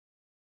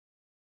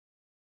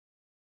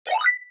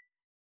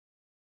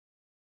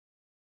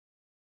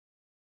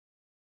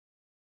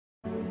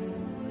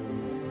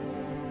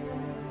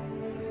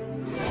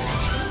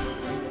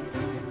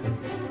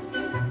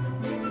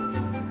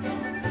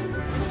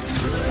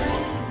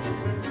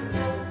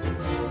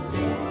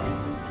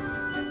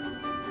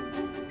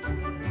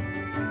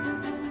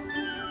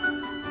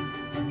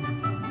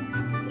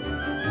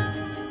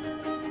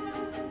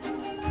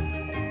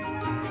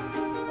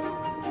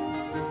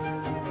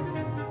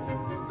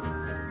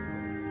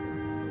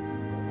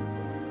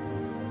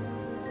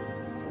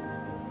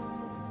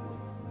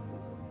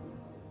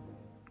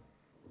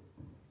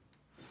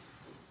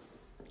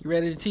You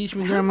ready to teach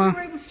me, I Grandma? hope you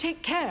were able to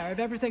take care of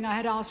everything I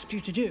had asked you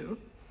to do.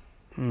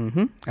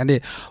 I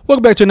did.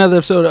 Welcome back to another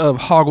episode of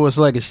Hogwarts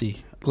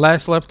Legacy.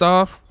 Last left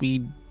off,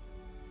 we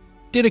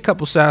did a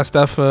couple side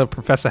stuff for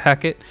Professor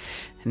Hackett.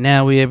 And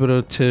now we're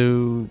able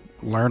to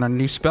learn a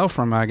new spell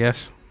from her, I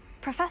guess.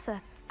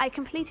 Professor, I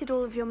completed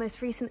all of your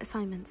most recent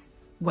assignments.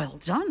 Well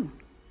done.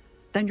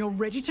 Then you're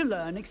ready to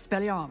learn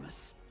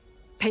Expelliarmus.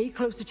 Pay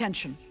close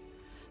attention.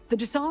 The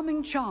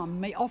disarming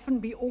charm may often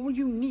be all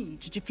you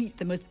need to defeat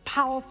the most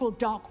powerful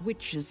dark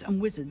witches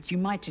and wizards you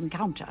might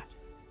encounter.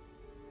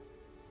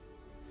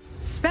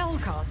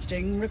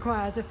 Spellcasting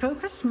requires a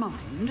focused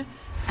mind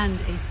and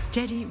a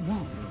steady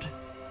wand.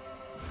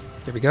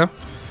 There we go.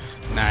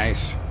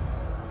 Nice.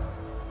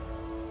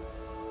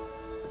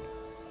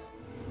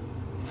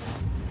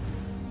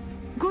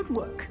 Good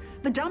work.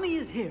 The dummy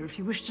is here if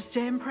you wish to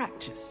stay and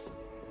practice.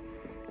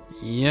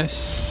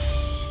 Yes.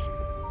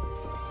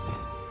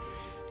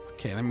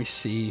 Okay, let me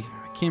see.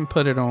 I can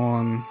put it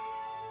on.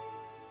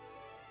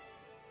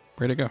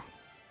 Where'd it go?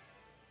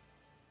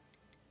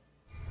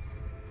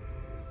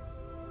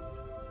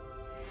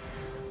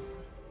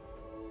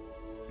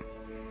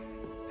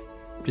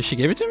 Did she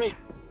give it to me?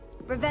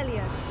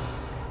 Revelio.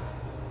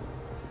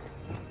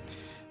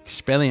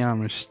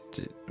 Expelliarmus.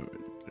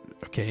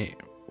 Okay,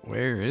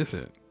 where is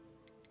it?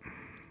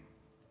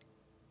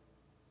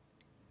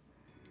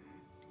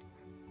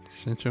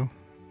 Essential.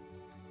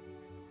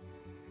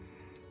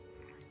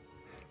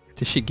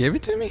 Did she give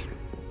it to me?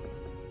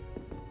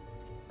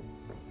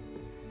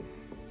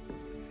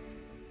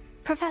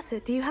 Professor,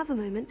 do you have a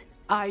moment?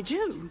 I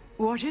do.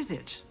 What is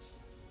it?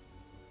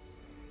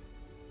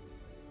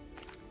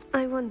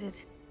 I wondered,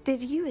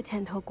 did you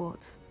attend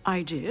Hogwarts?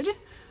 I did.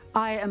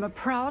 I am a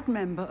proud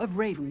member of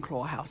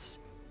Ravenclaw House.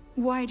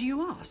 Why do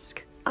you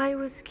ask? I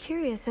was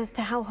curious as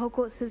to how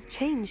Hogwarts has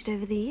changed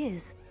over the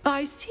years.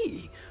 I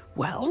see.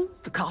 Well,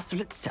 the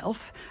castle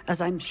itself, as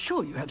I'm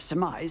sure you have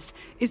surmised,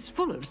 is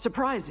full of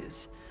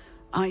surprises.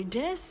 I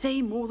dare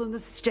say more than the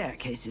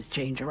staircases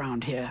change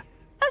around here.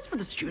 As for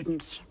the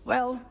students,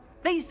 well,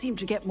 they seem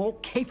to get more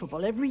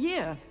capable every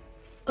year.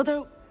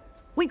 Although,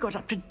 we got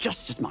up to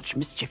just as much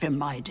mischief in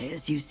my day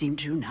as you seem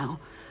to now.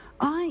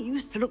 I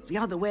used to look the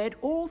other way at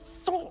all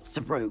sorts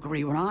of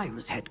roguery when I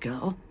was head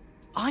girl.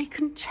 I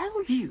can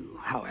tell you,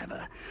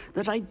 however,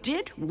 that I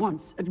did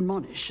once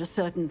admonish a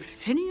certain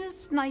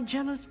Phineas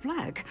Nigellus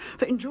Black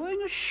for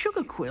enjoying a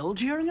sugar quill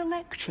during a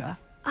lecture.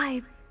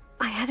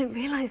 I hadn't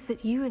realized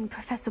that you and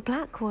Professor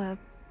Black were,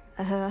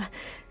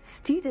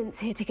 students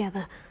here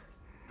together.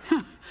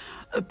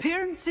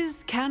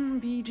 Appearances can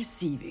be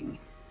deceiving.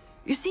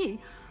 You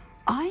see,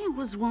 I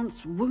was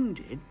once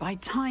wounded by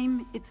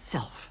time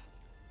itself.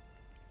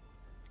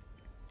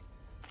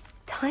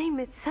 Time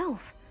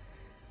itself?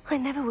 I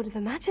never would have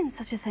imagined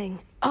such a thing.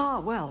 Ah,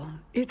 well,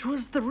 it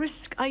was the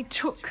risk I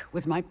took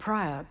with my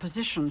prior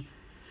position.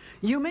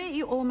 You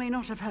may or may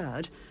not have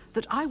heard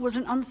that I was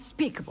an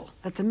unspeakable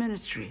at the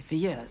Ministry for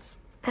years.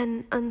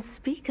 An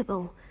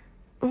unspeakable?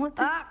 What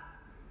does...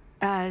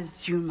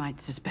 As you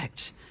might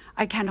suspect,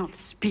 I cannot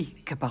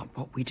speak about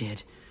what we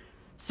did.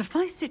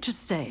 Suffice it to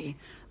say,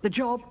 the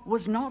job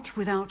was not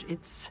without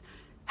its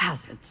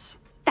hazards.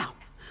 Now,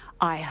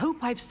 I hope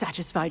I've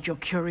satisfied your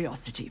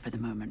curiosity for the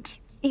moment.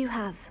 You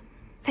have.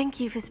 Thank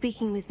you for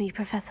speaking with me,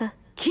 Professor.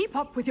 Keep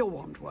up with your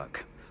wand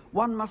work.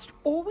 One must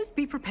always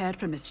be prepared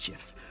for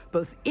mischief,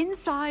 both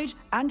inside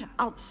and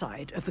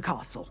outside of the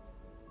castle.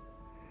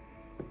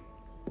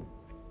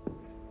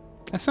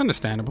 That's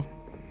understandable.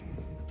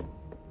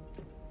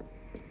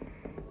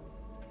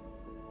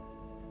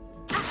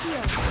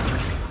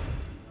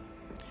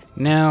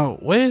 Now,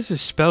 where's the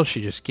spell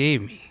she just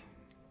gave me?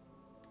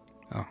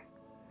 Oh.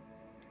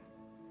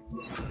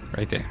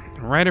 Right there.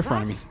 Right in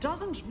front of me.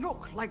 Doesn't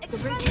look like the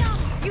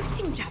You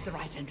seem to have the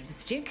right end of the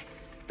stick,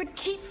 but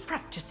keep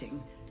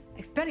practicing.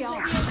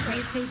 Expelliarmus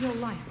may save your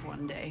life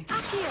one day.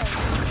 Accio!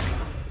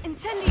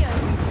 Incendio!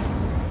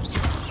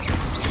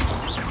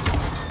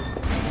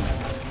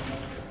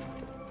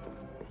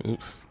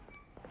 Oops.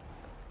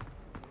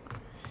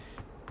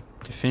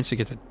 Defense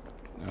against the...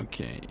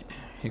 Okay.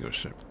 Here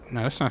goes...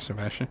 No, that's not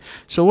Sebastian.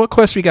 So what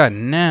quest we got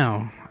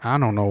now? I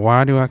don't know.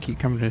 Why do I keep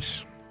coming to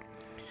this?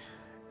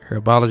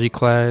 Herbology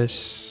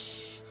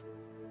class.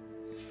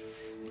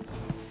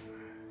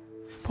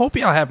 Hope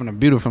y'all having a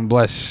beautiful and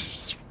blessed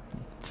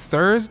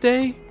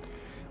Thursday.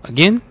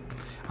 Again.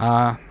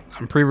 I'm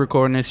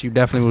pre-recording this. You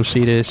definitely will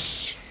see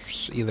this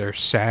either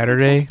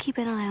Saturday. Let's keep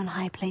an eye on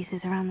high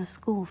places around the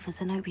school for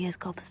Zenobia's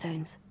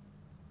gobstones.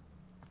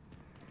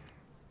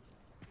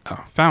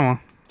 Oh, found one.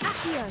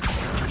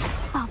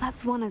 Oh,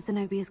 that's one of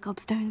Zenobia's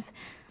gobstones.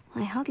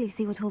 I hardly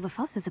see what all the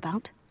fuss is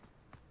about.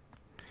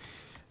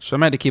 So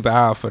I'm going to keep an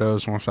eye out for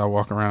those once I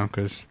walk around,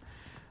 because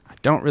I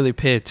don't really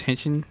pay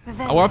attention.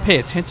 Oh, I pay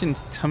attention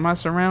to my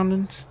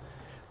surroundings,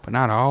 but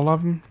not all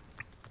of them.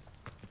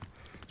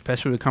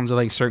 Especially when it comes to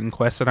like certain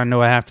quests that I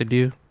know I have to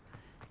do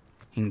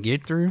and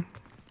get through.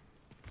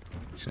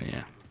 So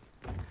yeah.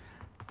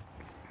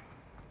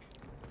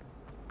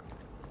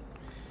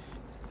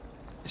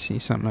 See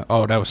something?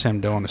 Oh, that was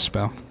him doing the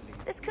spell.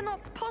 This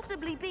cannot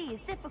possibly be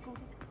difficult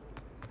is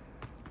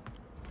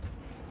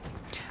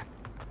it?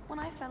 When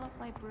I fell off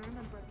my broom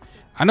and broke...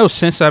 I know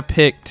since I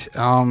picked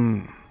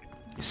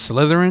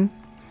Slytherin,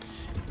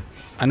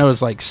 I know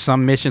it's like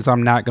some missions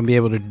I'm not gonna be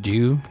able to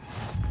do,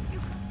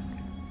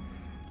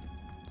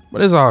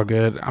 but it's all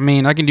good. I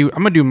mean, I'm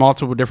gonna do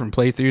multiple different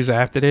playthroughs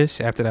after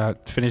this. After I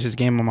finish this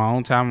game on my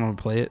own time, I'm gonna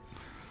play it.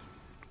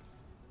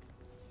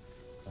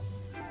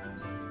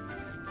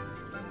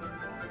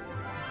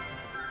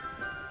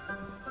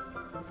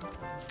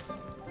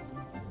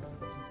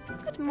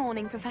 Good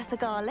morning, Professor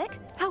Garlick.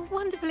 How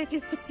wonderful it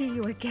is to see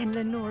you again,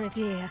 Lenora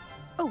dear.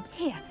 Oh,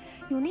 here.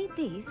 You'll need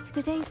these for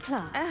today's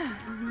class.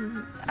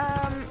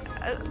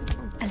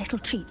 A little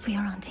treat for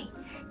your auntie.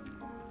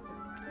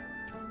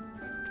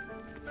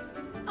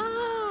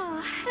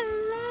 Ah,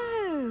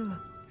 hello.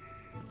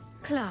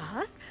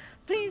 Class,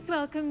 please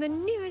welcome the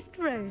newest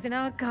rose in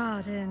our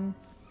garden.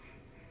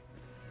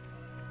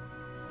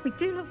 We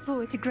do look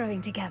forward to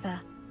growing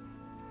together.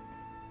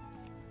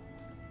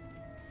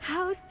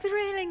 How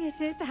thrilling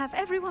it is to have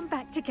everyone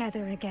back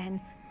together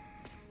again.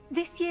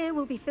 This year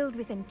will be filled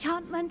with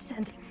enchantment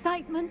and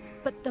excitement,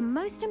 but the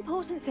most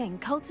important thing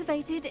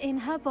cultivated in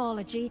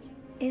herbology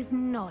is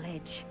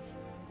knowledge.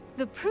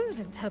 The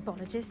prudent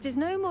herbologist is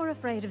no more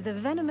afraid of the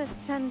venomous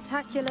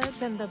tentacular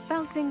than the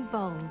bouncing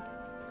bowl.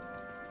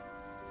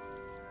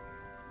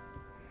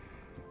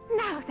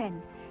 Now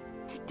then,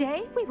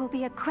 today we will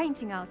be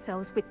acquainting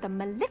ourselves with the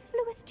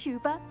mellifluous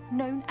tuber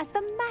known as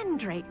the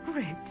mandrake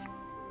root.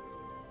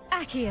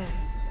 Accio.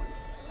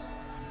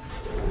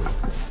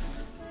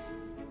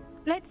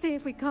 Let's see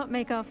if we can't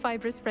make our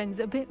fibrous friends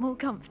a bit more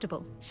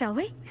comfortable, shall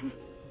we?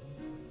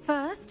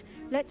 First,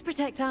 let's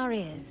protect our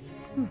ears.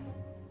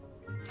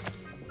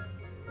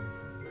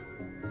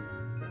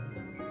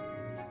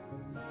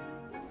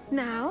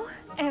 Now,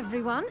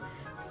 everyone,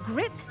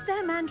 grip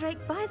their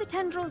mandrake by the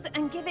tendrils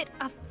and give it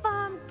a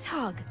firm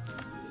tug.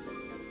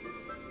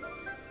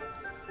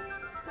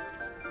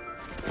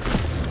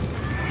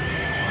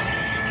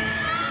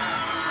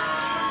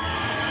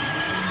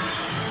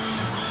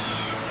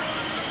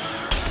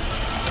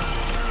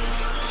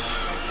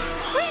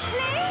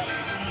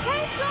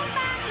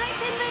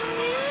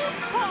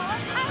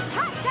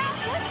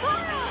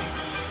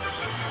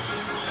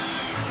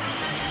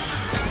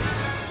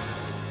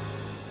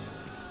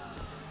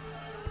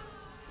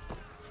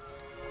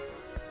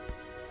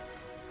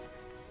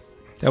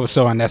 That was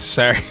so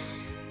unnecessary.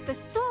 The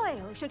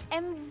soil should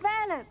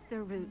envelop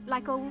the root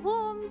like a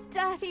warm,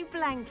 dirty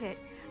blanket,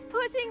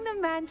 putting the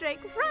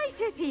mandrake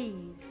right at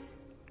ease.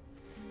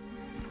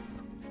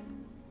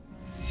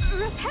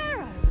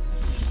 Reparo!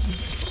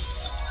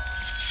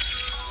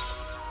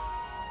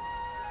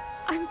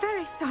 I'm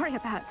very sorry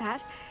about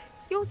that.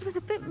 Yours was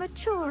a bit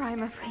mature,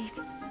 I'm afraid.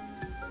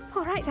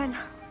 All right then,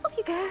 off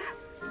you go.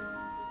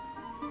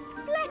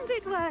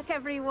 Splendid work,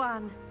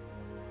 everyone.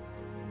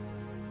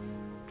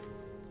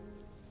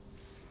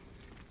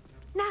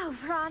 Now,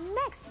 for our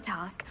next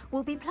task,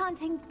 we'll be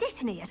planting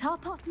Dittany at our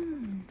pot.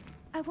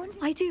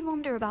 I do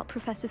wonder about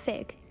Professor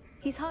Fig.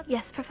 He's hardly...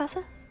 Yes,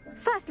 Professor?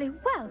 Firstly,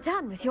 well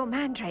done with your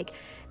mandrake.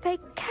 They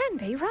can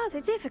be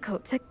rather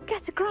difficult to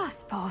get a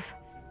grasp of.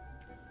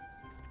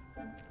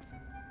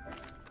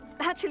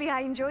 Actually,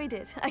 I enjoyed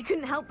it. I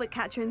couldn't help but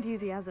catch your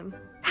enthusiasm.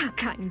 How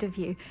kind of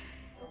you.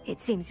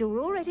 It seems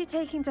you're already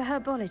taking to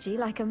herbology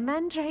like a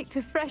mandrake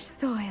to fresh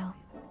soil.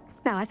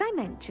 Now, as I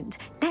mentioned,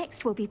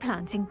 next we'll be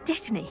planting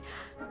Dittany.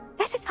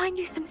 Let us find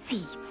you some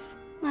seeds.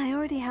 I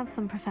already have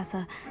some,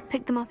 Professor.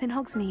 Picked them up in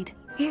Hogsmeade.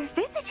 You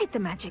visited the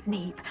Magic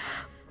Neep.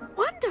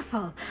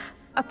 Wonderful!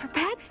 A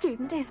prepared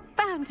student is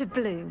bound to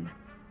bloom.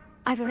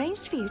 I've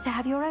arranged for you to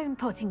have your own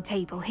potting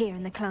table here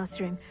in the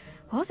classroom.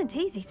 Wasn't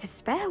easy to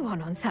spare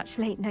one on such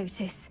late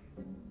notice.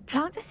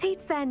 Plant the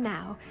seeds there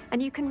now,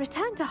 and you can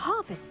return to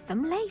harvest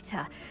them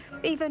later.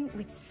 Even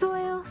with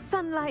soil,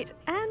 sunlight,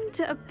 and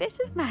a bit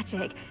of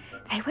magic,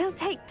 they will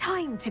take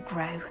time to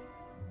grow.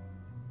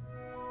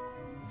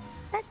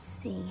 Let's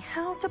see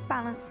how to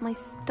balance my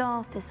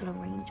star thistle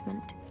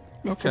arrangement.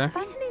 Okay.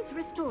 Dittany's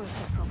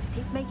restorative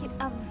properties make it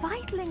a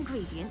vital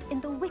ingredient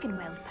in the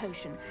Wiggenweld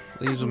potion.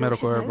 Leaves of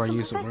medical herb are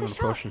used in Wiggenweld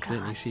potions.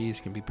 Dittany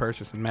seeds can be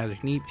purchased in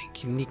Magic Neep.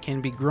 It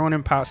can be grown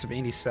in pots of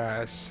any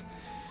size.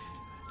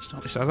 It's the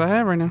only size I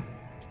have right now.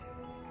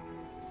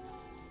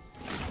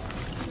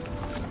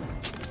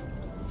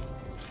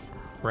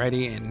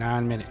 Ready in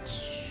 9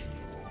 minutes.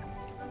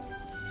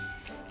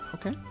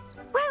 Okay.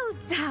 Well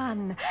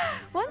done!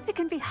 Once it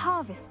can be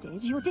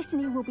harvested, your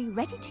Dittany will be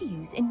ready to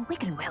use in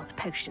Wiggenweld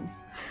potion.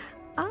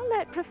 I'll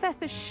let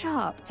Professor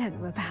Sharp tell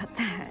you about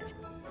that.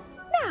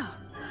 Now,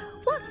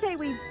 what say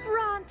we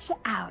branch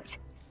out?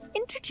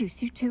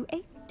 Introduce you to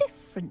a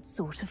different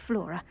sort of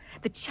flora,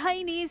 the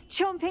Chinese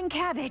chomping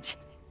cabbage.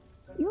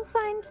 You'll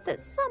find that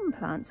some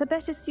plants are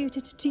better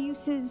suited to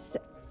uses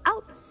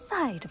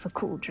outside of a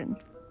cauldron.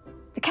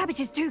 The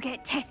cabbages do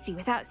get testy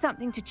without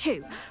something to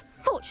chew.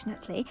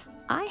 Fortunately,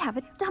 I have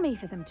a dummy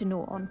for them to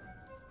gnaw on.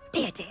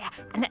 Be a dear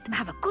and let them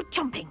have a good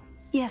chomping.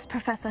 Yes,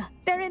 Professor.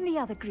 They're in the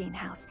other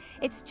greenhouse.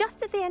 It's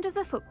just at the end of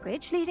the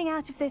footbridge leading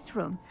out of this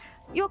room.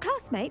 Your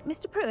classmate,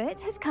 Mr. Pruitt,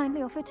 has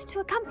kindly offered to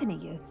accompany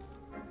you.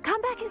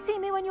 Come back and see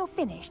me when you're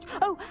finished.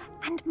 Oh,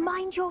 and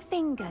mind your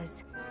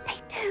fingers. They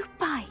do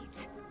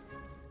bite.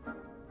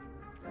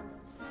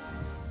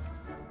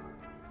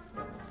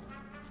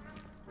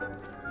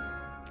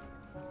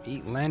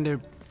 Meet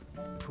Lander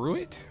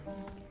Pruitt?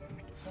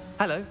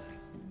 Hello.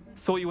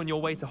 Saw you on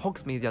your way to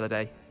Hogsmeade the other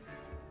day.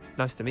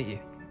 Nice to meet you.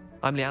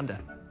 I'm Leander.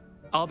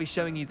 I'll be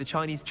showing you the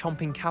Chinese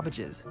chomping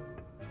cabbages.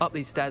 Up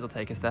these stairs will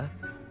take us there,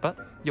 but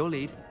you'll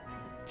lead.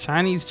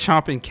 Chinese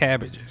chomping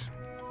cabbages.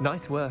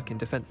 Nice work in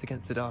Defense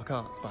Against the Dark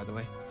Arts, by the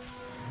way.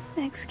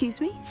 Excuse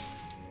me?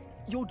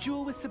 Your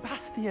duel with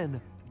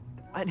Sebastian.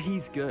 And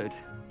he's good.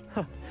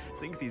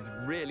 Thinks he's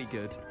really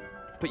good.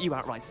 But you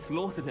outright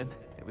slaughtered him.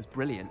 It was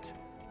brilliant.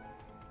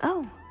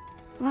 Oh,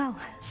 well,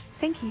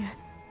 thank you.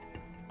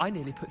 I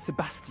nearly put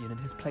Sebastian in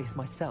his place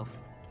myself.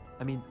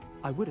 I mean,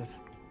 I would have,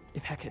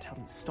 if Hecate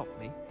hadn't stopped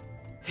me.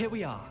 Here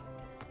we are.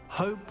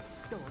 Home.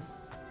 Go on.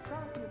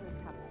 Grab a few of those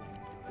cabbages.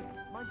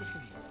 Mind your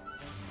fingers.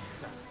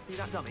 Now, see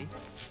that dummy?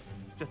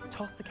 Just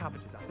toss the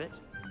cabbages at it,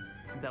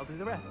 and they'll do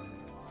the rest.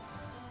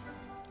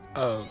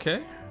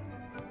 Okay.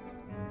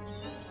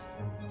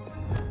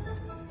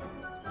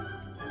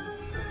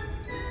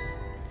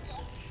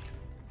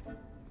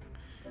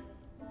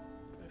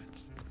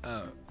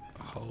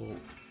 Hold.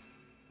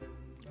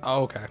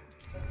 Oh, okay.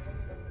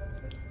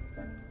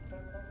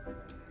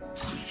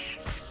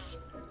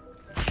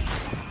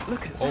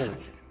 Look at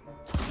that.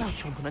 They'll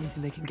chomp on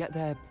anything they can get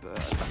their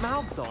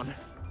mouths on.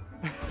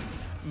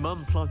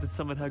 Mum planted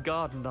some in her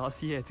garden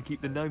last year to keep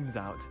the gnomes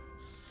out.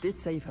 Did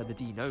save her the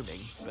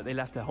de-gnoming, but they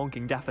left her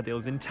honking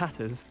daffodils in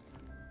tatters.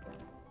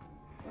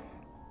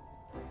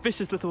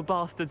 Vicious little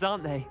bastards,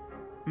 aren't they?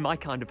 My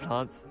kind of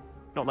plants.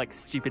 Not like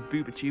stupid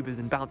booba tubers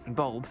and bouncing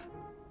bulbs.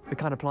 The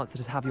kind of plants that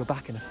just have your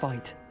back in a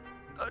fight.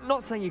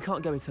 Not saying you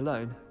can't go it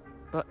alone,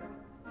 but,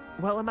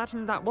 well,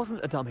 imagine that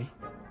wasn't a dummy.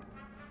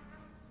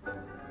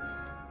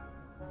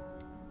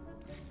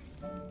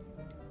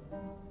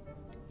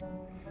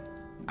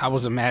 I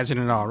was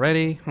imagining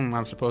already.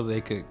 I suppose they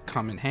could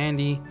come in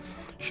handy.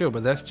 Sure,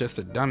 but that's just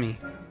a dummy.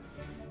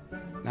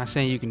 Not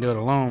saying you can do it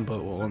alone,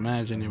 but we'll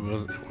imagine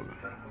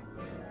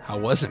I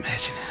was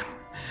imagining.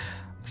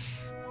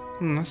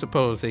 I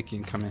suppose they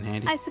can come in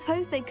handy. I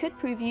suppose they could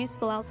prove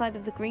useful outside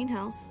of the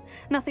greenhouse.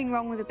 Nothing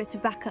wrong with a bit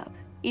of backup,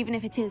 even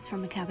if it is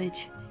from a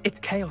cabbage. It's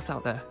chaos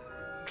out there.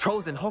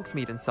 Trolls in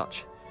Hogsmeade and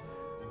such.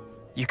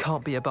 You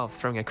can't be above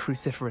throwing a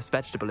cruciferous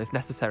vegetable if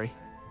necessary.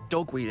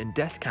 Dogweed and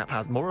deathcap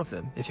has more of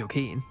them, if you're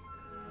keen.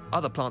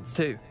 Other plants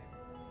too.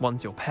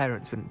 Ones your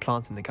parents wouldn't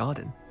plant in the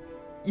garden.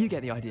 You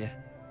get the idea.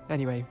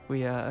 Anyway,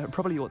 we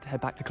probably ought to head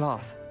back to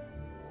class.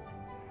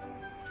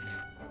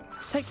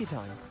 Take your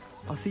time.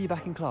 I'll see you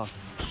back in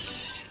class.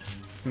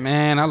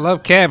 Man, I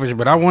love cabbage,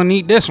 but I wouldn't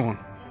eat this one.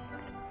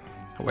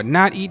 I would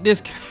not eat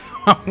this.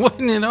 I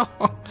wouldn't at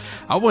all.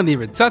 I wouldn't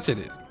even touch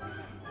it.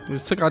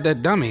 Just took out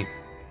that dummy.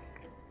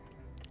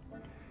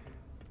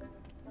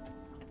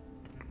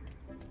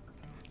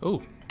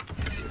 Ooh.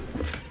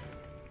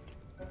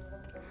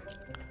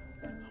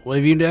 Well,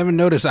 if you never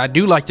noticed, I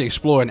do like to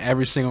explore in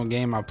every single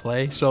game I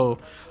play. So,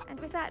 And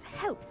with that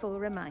helpful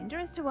reminder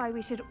as to why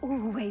we should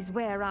always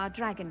wear our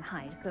dragon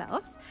hide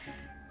gloves,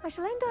 I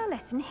shall end our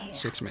lesson here.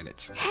 6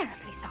 minutes.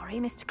 Terribly sorry,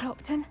 Mr.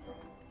 Clopton.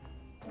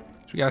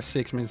 We got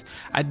 6 minutes.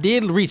 I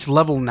did reach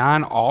level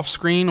 9 off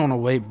screen on the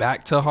way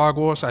back to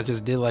Hogwarts. I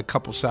just did like a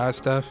couple side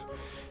stuff.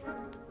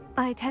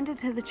 I tended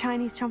to the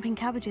Chinese chomping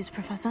cabbages,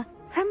 Professor.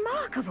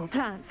 Remarkable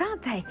plants,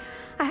 aren't they?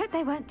 I hope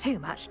they weren't too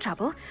much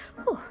trouble.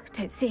 Oh,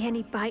 don't see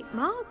any bite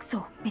marks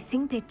or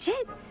missing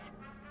digits.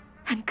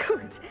 And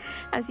good,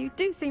 as you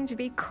do seem to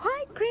be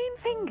quite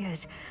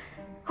green-fingered.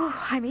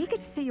 Oh, I'm eager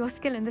to see your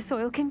skill in the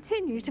soil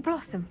continue to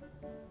blossom.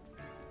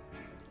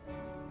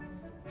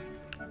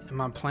 Am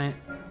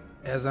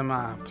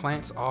my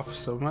plants off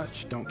so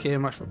much? Don't care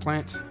much for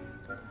plants.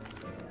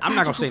 I'm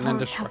not gonna say none of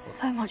this. Have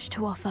so much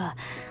to offer.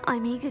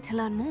 I'm eager to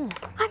learn more.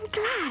 I'm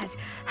glad.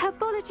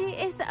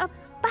 Herbology is a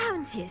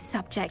bounteous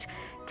subject.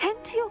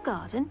 Tend to your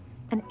garden,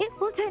 and it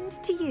will tend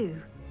to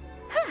you.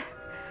 Huh.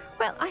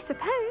 Well, I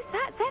suppose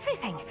that's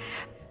everything.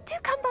 Do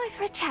come by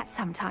for a chat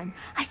sometime.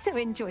 I so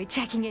enjoy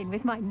checking in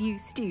with my new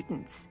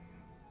students.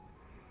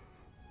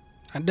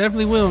 I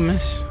definitely will,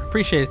 miss.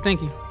 Appreciate it.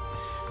 Thank you.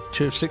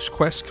 2 of 6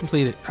 quests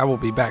completed. I will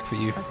be back for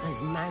you. But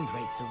those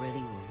mandrakes are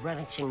really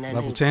relishing their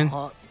Level new 10.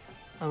 pots.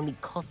 Only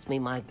cost me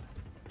my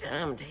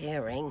damned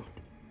hearing.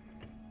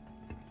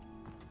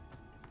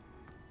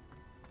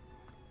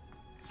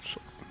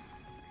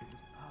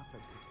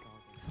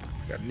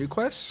 Got a new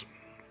quest.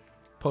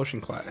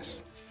 Potion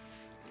class.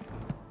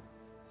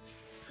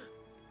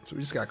 So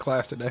we just got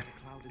class today.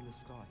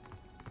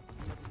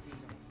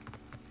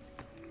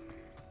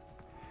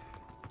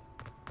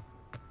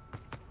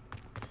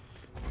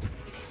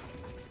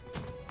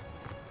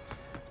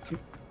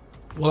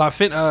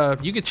 Well,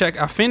 you can check.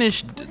 I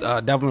finished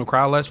Devil May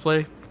Cry Let's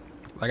Play.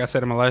 Like I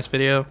said in my last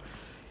video,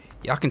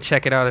 Y'all can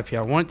check it out if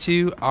y'all want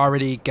to. I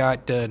already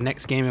got the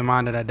next game in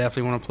mind that I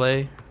definitely want to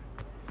play.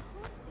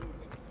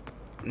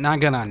 Not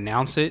gonna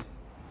announce it.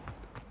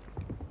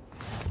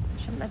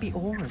 Shouldn't there be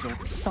auras or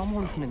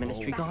someone from the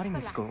ministry guarding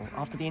the school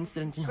after the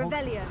incident in Hogwarts?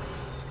 Revelia.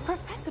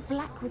 Professor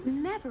Black would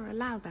never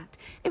allow that.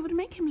 It would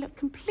make him look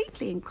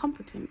completely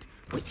incompetent,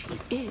 which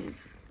he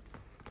is.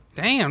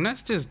 Damn,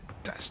 that's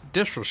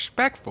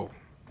disrespectful.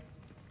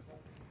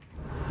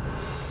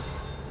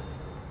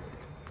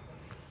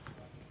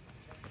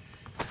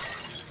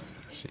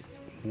 Shit.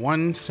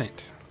 1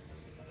 cent.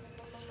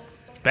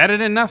 Better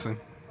than nothing.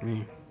 I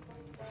mean,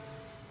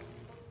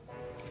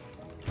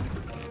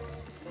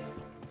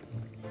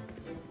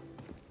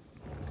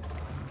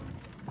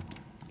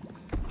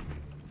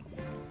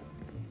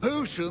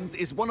 Potions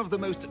is one of the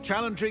most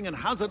challenging and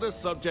hazardous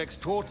subjects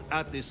taught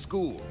at this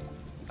school.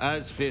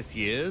 As 5th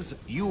years,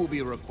 you will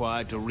be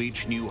required to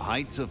reach new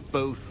heights of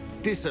both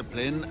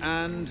discipline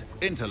and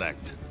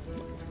intellect.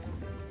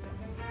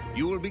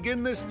 You will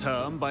begin this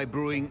term by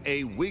brewing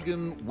a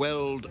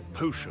Wiggenweld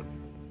potion.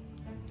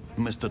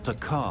 Mr.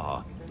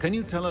 Takar, can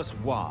you tell us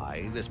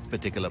why this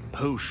particular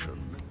potion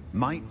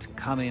might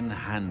come in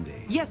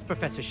handy? Yes,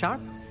 Professor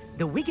Sharp.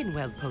 The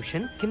Wiggenweld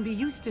potion can be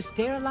used to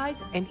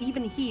sterilize and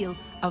even heal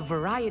a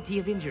variety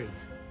of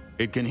injuries.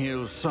 It can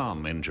heal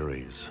some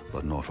injuries,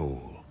 but not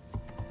all.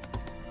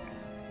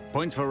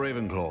 Points for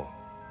Ravenclaw.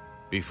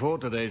 Before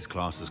today's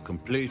class is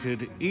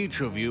completed, each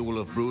of you will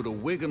have brewed a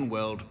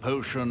Wiggenweld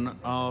potion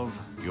of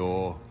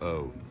your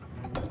own.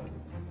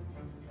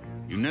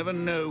 You never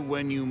know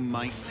when you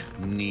might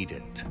need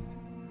it.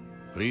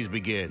 Please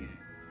begin.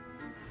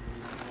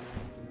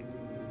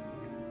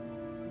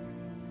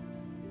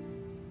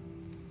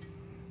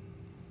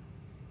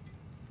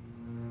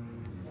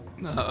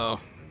 uh-oh.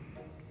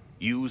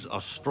 Use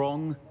a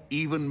strong,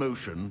 even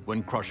motion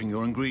when crushing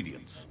your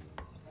ingredients.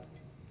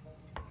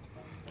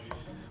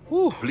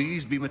 Whew.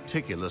 Please be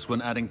meticulous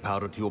when adding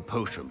powder to your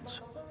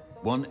potions.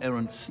 One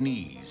errant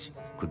sneeze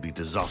could be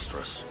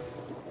disastrous.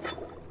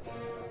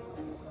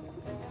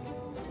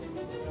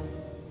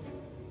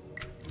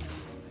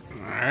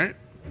 Alright.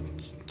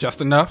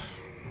 Just enough.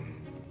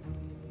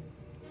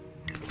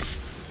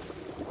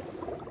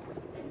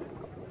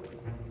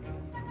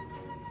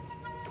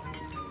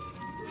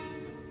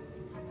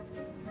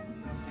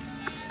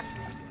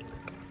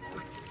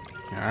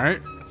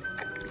 Alright.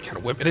 Gotta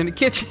whip it in the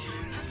kitchen.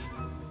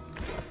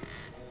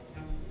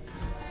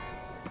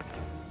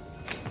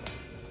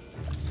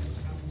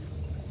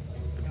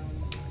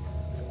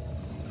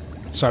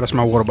 Sorry, that's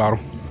my water bottle.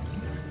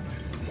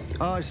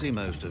 I see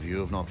most of you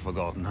have not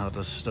forgotten how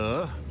to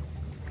stir.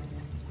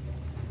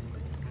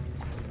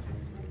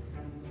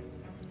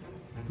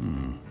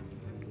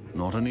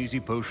 Not an easy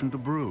potion to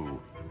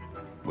brew.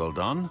 Well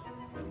done.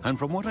 And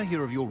from what I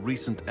hear of your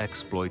recent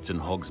exploits in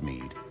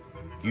Hogsmeade,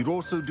 you'd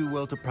also do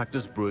well to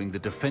practice brewing the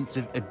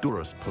defensive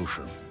Edurus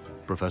potion.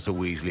 Professor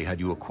Weasley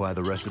had you acquire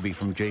the recipe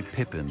from J.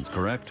 Pippins,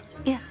 correct?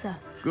 Yes, sir.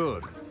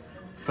 Good.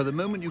 For the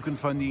moment, you can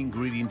find the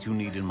ingredients you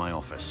need in my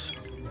office.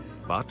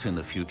 But in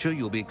the future,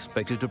 you'll be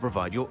expected to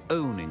provide your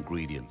own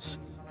ingredients.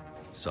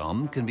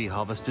 Some can be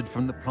harvested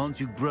from the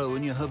plants you grow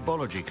in your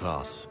herbology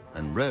class,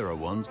 and rarer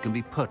ones can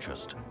be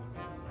purchased.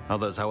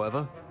 Others,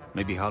 however,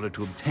 may be harder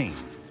to obtain,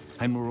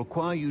 and will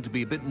require you to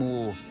be a bit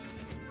more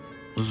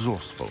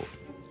resourceful.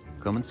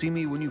 Come and see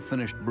me when you've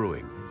finished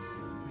brewing,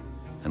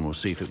 and we'll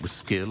see if it was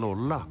skill or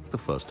luck the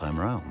first time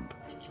round.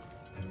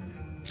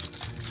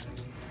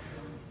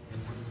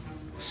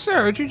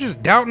 Sir, you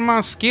just doubting my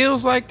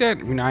skills like that?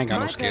 I mean, I ain't got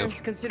no My skills.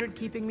 parents considered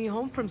keeping me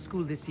home from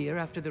school this year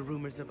after the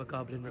rumors of a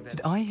goblin rebellion.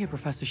 Did I hear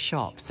Professor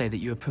Sharp say that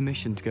you have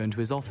permission to go into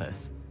his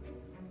office?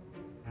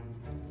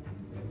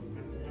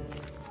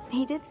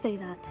 He did say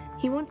that.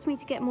 He wants me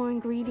to get more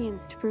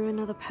ingredients to brew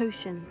another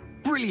potion.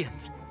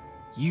 Brilliant!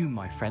 You,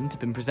 my friend, have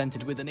been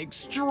presented with an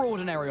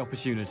extraordinary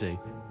opportunity.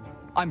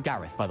 I'm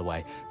Gareth, by the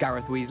way.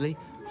 Gareth Weasley.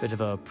 Bit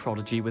of a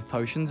prodigy with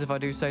potions, if I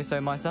do say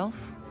so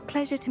myself.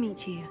 Pleasure to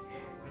meet you.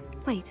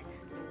 Wait,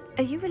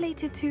 are you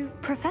related to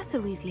Professor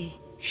Weasley?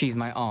 She's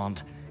my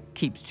aunt.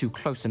 Keeps too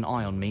close an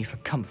eye on me for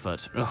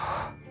comfort.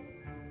 Ugh.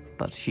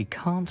 But she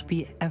can't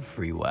be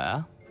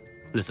everywhere.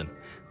 Listen,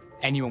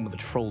 anyone with a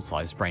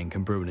troll-sized brain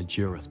can brew an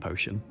Edurus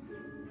potion.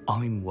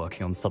 I'm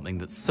working on something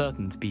that's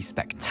certain to be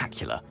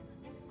spectacular.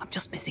 I'm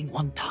just missing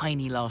one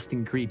tiny last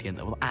ingredient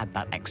that will add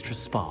that extra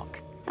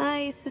spark.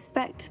 I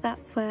suspect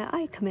that's where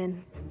I come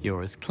in.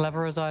 You're as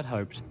clever as I'd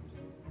hoped.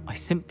 I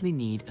simply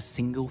need a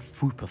single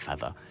Fwooper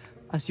feather.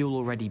 As you'll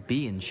already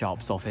be in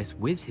Sharp's office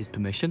with his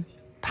permission,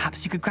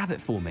 perhaps you could grab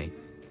it for me.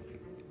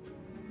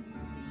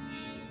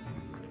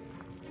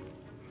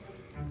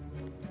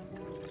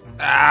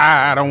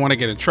 I don't want to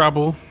get in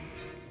trouble.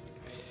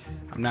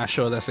 I'm not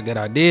sure that's a good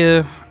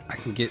idea. I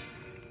can get...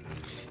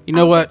 You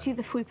know I'll what? get you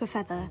the Fwooper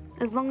feather,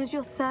 as long as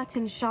you're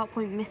certain Sharp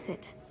won't miss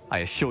it. I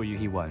assure you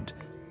he won't.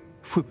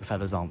 Fwooper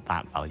feathers aren't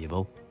that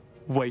valuable.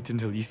 Wait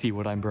until you see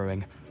what I'm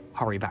brewing.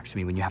 Hurry back to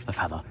me when you have the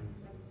feather.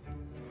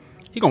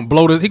 He gonna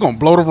blow the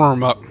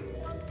room up.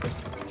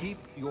 Keep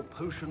your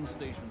potion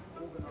station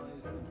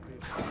organized.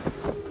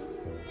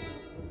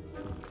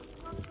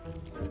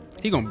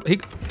 He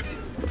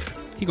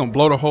gonna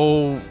blow the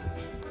whole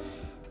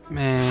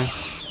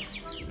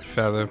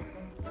feather.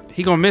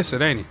 He gonna miss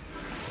it, ain't he?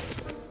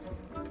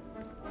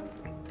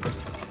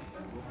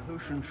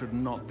 Potion should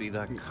not be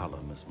that color,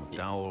 Miss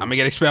McDowell. I'm gonna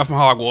get expelled from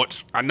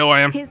Hogwarts. I know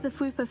I am. Here's the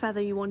Fwooper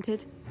feather you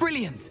wanted.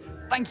 Brilliant!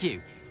 Thank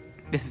you.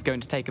 This is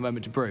going to take a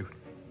moment to brew.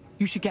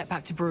 You should get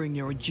back to brewing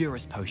your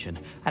Endurance potion,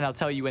 and I'll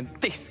tell you when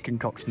this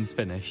concoction's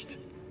finished.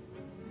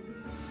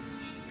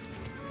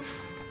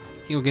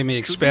 He'll get me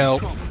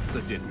expelled.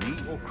 The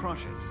didn't or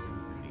crush it.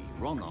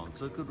 The wrong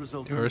answer could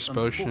result in an Endurance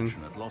potion.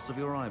 unfortunate loss of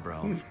your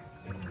eyebrows.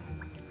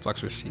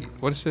 Flux receipt.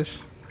 What is this?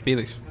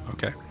 Felix.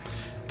 Okay.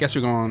 Guess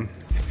we're gonna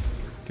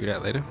do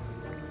that later.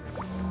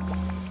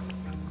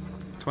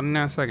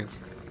 29 seconds.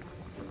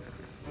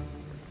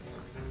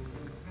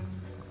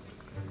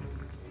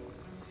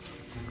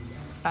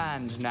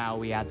 And now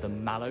we add the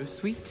mallow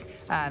sweet,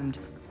 and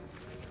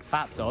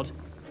that's odd.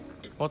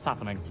 What's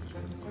happening?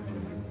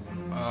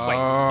 Wait,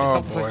 it's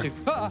not supposed to.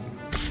 Ah!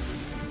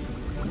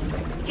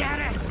 Get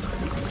it!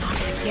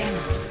 Again.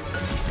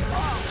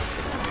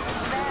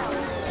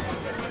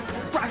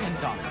 Dragon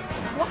tongue!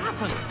 What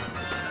happened?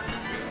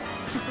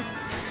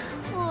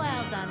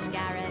 Well done,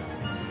 Gareth.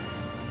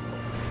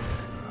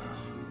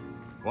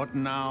 What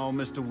now,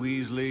 Mr.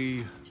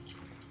 Weasley?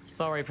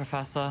 Sorry,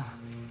 Professor.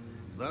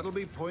 That'll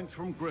be points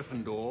from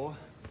Gryffindor.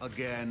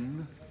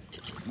 Again.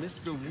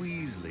 Mr.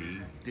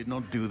 Weasley did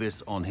not do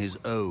this on his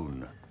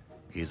own.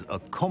 His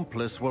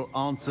accomplice will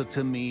answer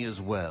to me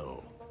as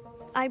well.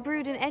 I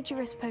brewed an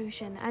Edurus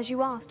potion, as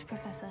you asked,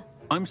 Professor.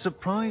 I'm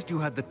surprised you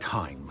had the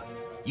time.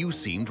 You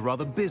seemed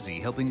rather busy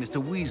helping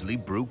Mr. Weasley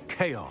brew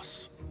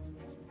chaos.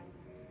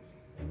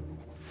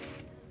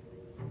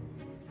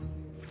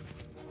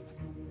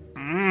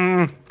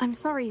 I'm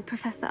sorry,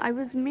 Professor. I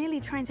was merely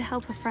trying to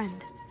help a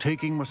friend.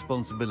 Taking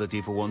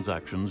responsibility for one's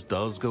actions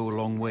does go a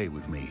long way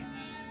with me.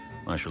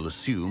 I shall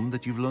assume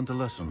that you've learnt a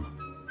lesson.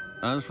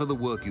 As for the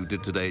work you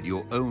did today at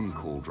your own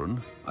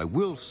cauldron, I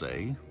will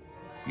say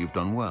you've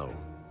done well.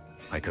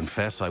 I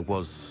confess I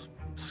was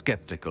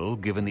skeptical,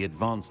 given the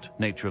advanced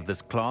nature of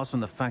this class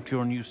and the fact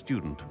you're a new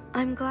student.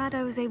 I'm glad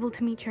I was able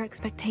to meet your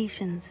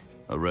expectations.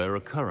 A rare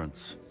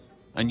occurrence.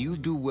 And you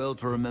do well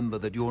to remember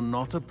that you're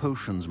not a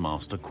potions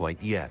master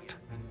quite yet.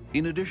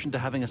 In addition to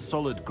having a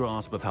solid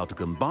grasp of how to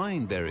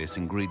combine various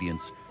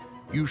ingredients,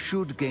 you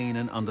should gain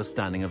an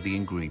understanding of the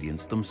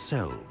ingredients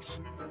themselves.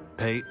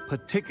 Pay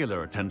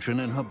particular attention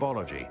in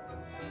herbology.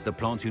 The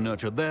plants you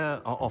nurture there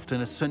are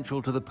often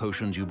essential to the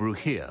potions you brew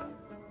here.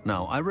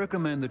 Now, I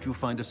recommend that you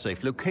find a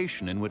safe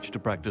location in which to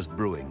practice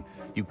brewing.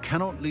 You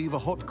cannot leave a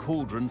hot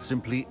cauldron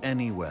simply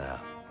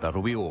anywhere.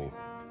 That'll be all.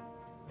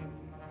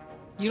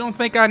 You don't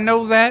think I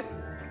know that?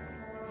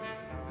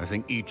 I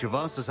think each of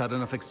us has had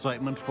enough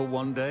excitement for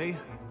one day.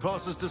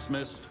 Class is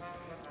dismissed.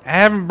 I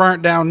haven't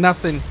burnt down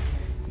nothing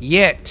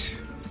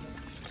yet.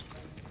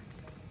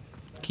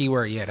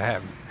 Keyword yet, I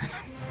haven't.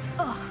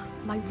 Ugh,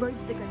 my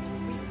robes are going to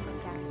reek from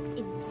Gareth's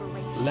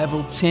inspiration.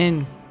 Level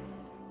 10.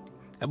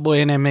 That boy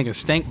in there making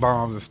stink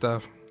bombs and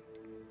stuff.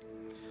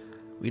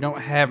 We don't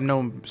have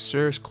no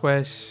Sir's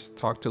quest.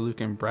 Talk to Luke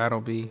and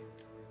Brattleby.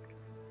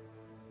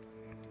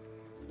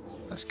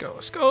 Let's go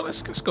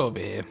over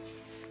here.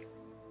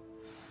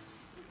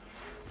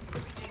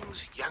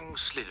 Greetings, young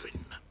Slytherin.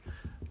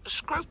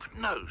 Scrope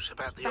knows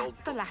about the old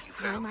book you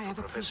found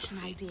for Professor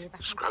Fig.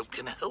 Scrope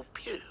can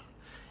help you.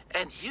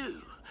 And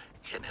you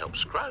can help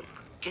Scrope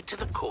get to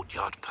the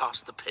courtyard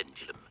past the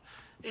pendulum.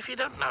 If you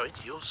don't know it,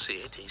 you'll see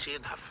it easy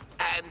enough.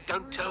 And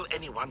don't tell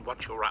anyone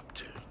what you're up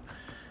to.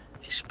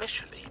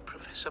 Especially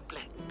Professor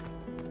Black.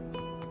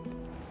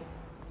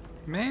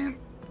 Man,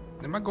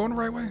 am I going the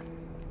right way?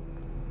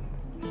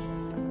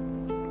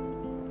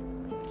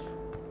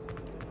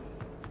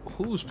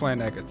 Who's playing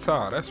that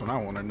guitar? That's what I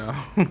want to know.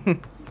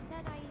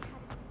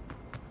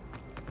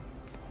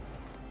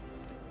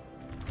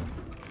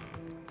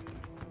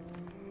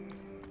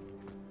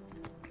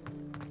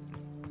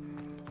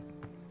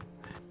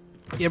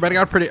 Yeah, but I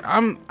got pretty.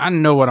 I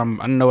know what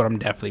I'm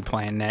definitely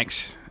playing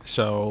next.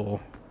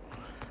 So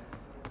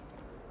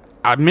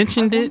I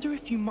mentioned it. I wonder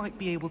if you might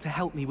be able to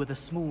help me with a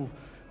small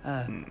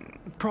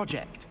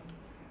project.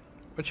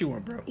 What you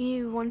want, bro?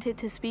 You wanted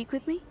to speak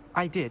with me?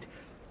 I did.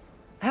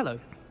 Hello,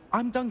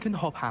 I'm Duncan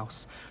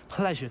Hobhouse.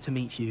 Pleasure to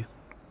meet you.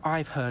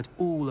 I've heard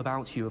all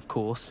about you, of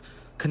course,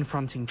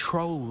 confronting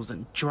trolls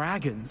and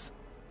dragons.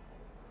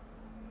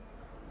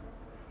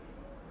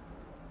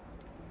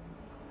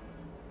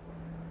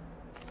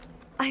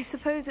 I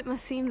suppose it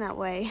must seem that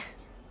way.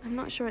 I'm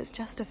not sure it's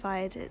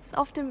justified. It's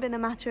often been a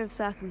matter of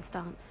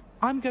circumstance.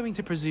 I'm going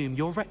to presume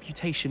your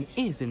reputation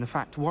is in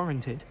fact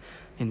warranted,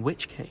 in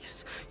which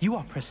case, you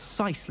are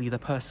precisely the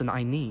person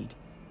I need.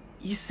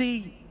 You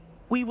see,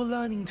 we were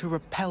learning to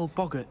repel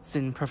boggarts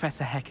in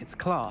Professor Hecat's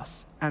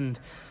class, and,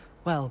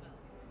 well,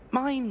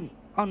 mine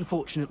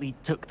unfortunately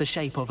took the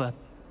shape of a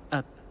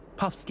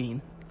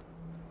puffskein.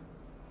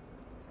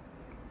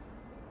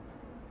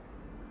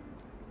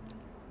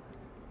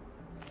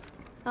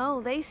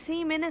 Oh, they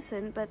seem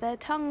innocent, but their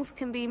tongues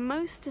can be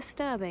most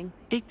disturbing.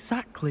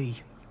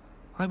 Exactly.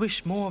 I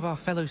wish more of our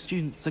fellow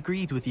students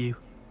agreed with you.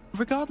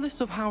 Regardless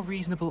of how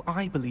reasonable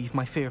I believe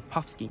my fear of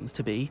Puffskeins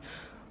to be,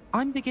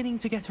 I'm beginning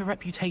to get a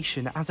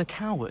reputation as a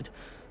coward.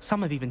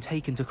 Some have even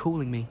taken to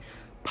calling me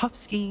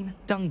Puffskeen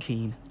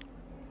Dunkeen.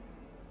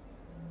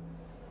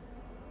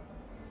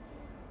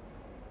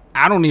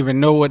 I don't even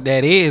know what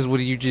that is, what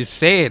you just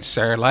said,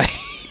 sir. Like,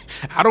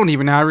 I don't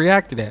even know how to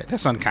react to that.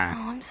 That's unkind.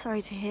 Oh, I'm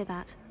sorry to hear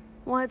that.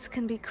 Words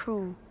can be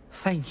cruel.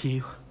 Thank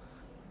you.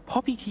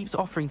 Poppy keeps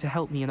offering to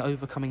help me in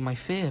overcoming my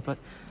fear, but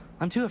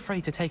I'm too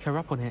afraid to take her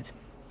up on it.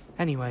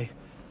 Anyway,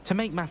 to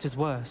make matters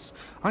worse,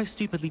 I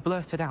stupidly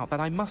blurted out that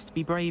I must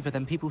be braver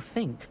than people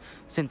think,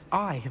 since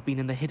I have been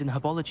in the hidden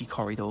herbology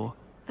corridor.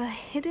 The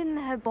hidden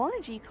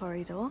herbology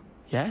corridor?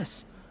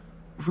 Yes.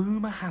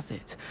 Rumor has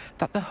it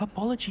that the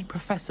herbology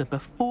professor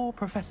before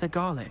Professor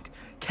Garlic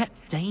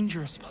kept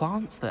dangerous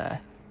plants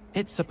there.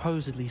 It's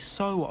supposedly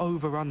so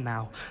overrun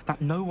now that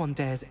no one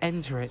dares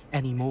enter it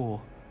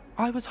anymore.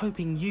 I was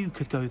hoping you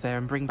could go there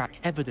and bring back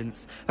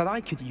evidence that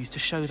I could use to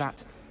show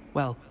that,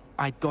 well,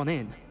 I'd gone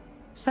in.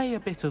 Say a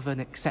bit of an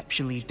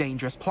exceptionally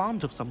dangerous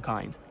plant of some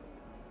kind.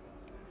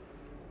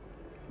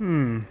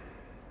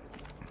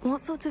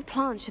 What sort of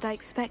plant should I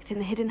expect in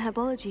the hidden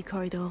herbology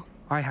corridor?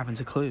 I haven't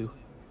a clue.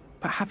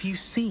 But have you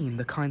seen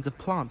the kinds of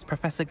plants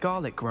Professor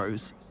Garlic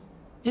grows?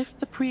 If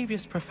the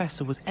previous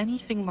professor was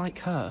anything like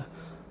her,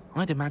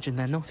 I'd imagine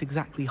they're not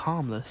exactly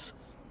harmless.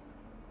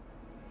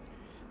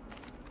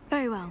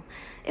 Very well.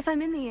 If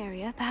I'm in the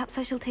area, perhaps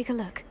I shall take a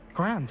look.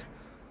 Grand.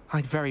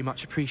 I'd very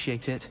much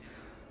appreciate it.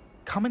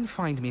 Come and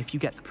find me if you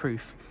get the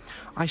proof.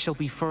 I shall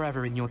be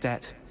forever in your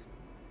debt.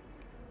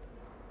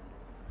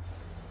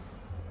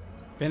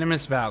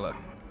 Venomous Valor.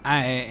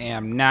 I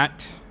am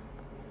not...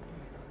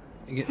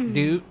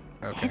 Dude.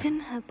 Okay. Hidden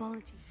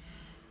herbology.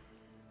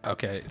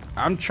 Okay.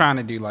 I'm trying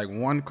to do like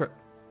one quick...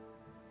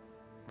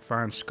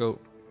 Find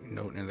scope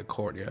note in the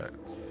courtyard.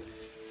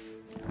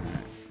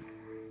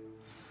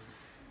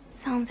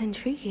 Sounds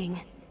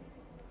intriguing.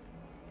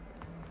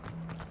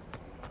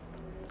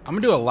 I'm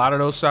gonna do a lot of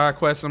those side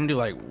quests. I'm gonna do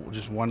like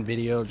just one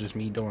video, just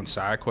me doing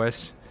side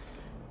quests.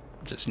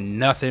 Just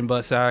nothing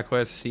but side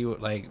quests. See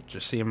what, like,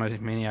 just see how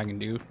many I can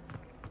do.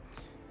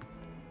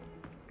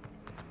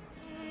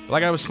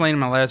 Like I was explaining in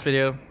my last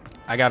video,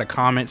 I got a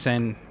comment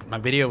saying my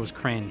video was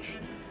cringe.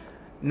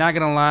 Not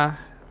gonna lie,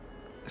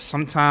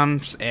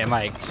 sometimes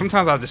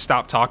I'll just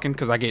stop talking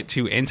because I get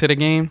too into the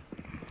game,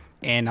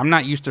 and I'm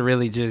not used to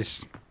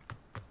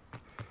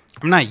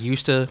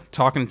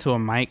talking to a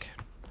mic.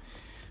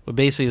 But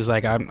basically, it's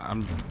like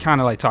I'm kind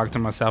of like talking to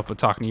myself, but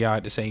talking to y'all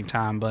at the same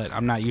time. But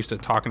I'm not used to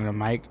talking to the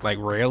mic, like,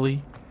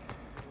 rarely.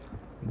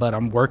 But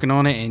I'm working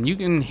on it, and you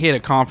can hit a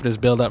confidence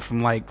build up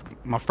from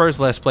like my first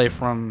Let's Play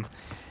from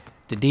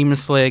the Demon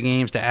Slayer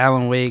games, the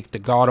Alan Wake, the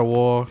God of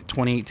War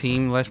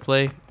 2018 Let's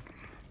Play.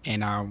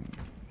 And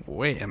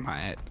where am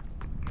I at?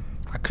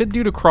 I could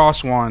do the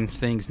cross wands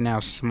things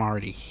now since I'm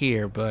already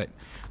here, but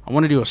I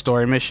want to do a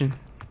story mission.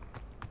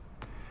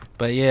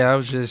 But yeah, I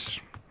was just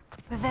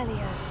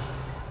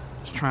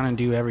trying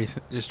to do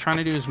everything. Just trying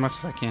to do as much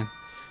as I can.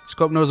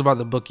 Scope knows about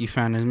the book you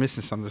found and is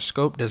missing something.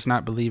 Scope does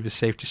not believe it's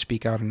safe to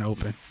speak out in the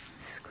open.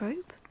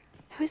 Scope?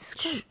 Who is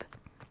Scope?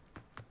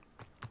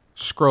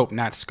 Scope,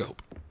 not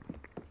Scope.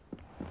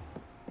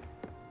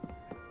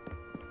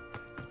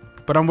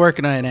 But I'm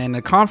working on it, and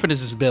the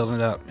confidence is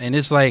building up. And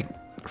it's like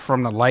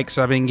from the likes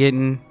I've been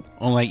getting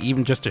on like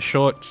even just the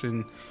shorts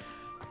and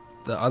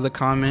the other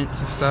comments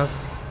and stuff.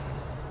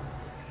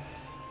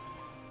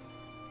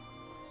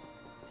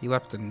 He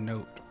left a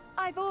note.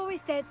 I've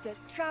always said that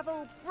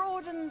travel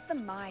broadens the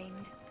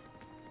mind.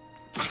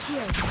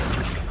 Here.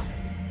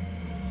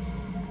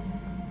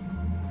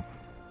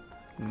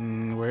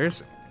 Where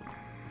is it?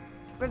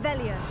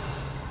 Revelio.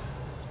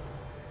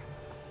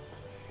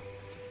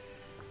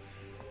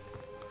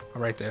 Oh,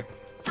 right there.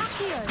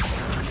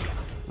 Accio.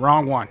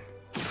 Wrong one.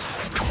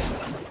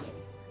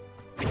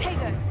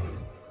 Protego.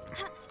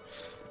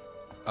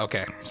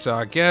 Okay, so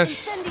I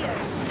guess Incendio.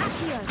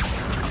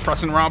 Accio. I'm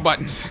pressing the wrong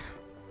buttons.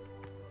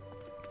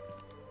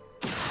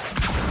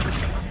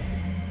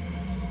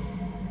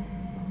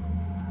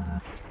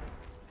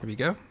 Here we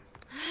go.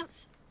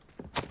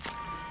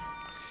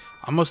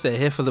 Almost a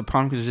hit for the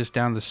pumpkins just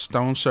down the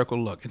stone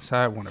circle. Look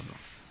inside one of them.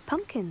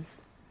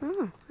 Pumpkins?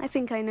 Oh, I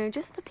think I know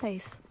just the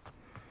place.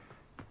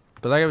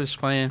 But like I was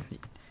playing,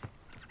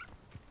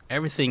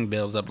 everything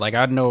builds up. Like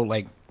I know,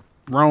 like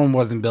Rome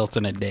wasn't built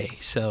in a day.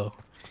 So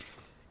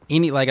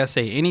like I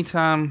say,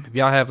 anytime if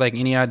y'all have like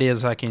any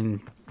ideas I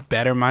can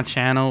better my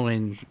channel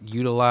and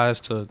utilize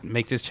to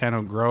make this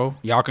channel grow,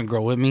 y'all can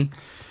grow with me.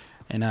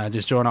 And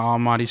just join the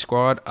Almighty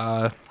Squad.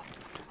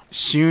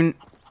 Soon,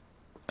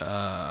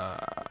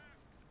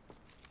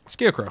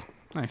 Scarecrow.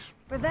 Nice.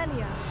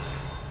 Revelio.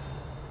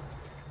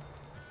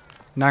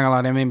 Not gonna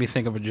lie, that made me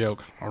think of a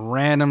joke. A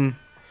random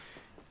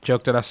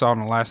joke that I saw on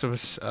the Last of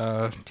Us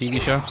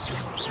TV show.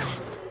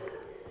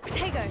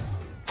 Protego.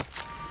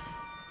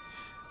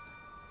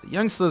 The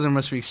young Slytherin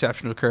must be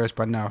exceptional courage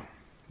by now.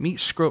 Meet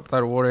Scrope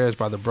by the water edge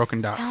by the broken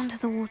docks. Down to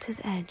the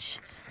water's edge.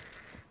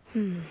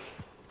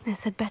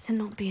 This had better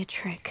not be a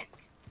trick.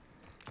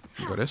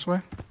 Go this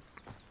way.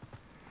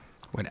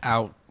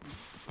 Without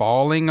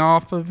falling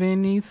off of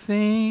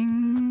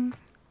anything.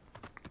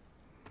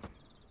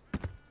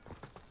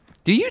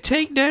 Do you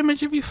take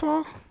damage if you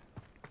fall?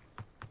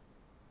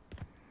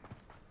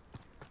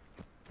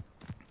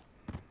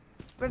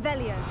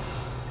 Revelio.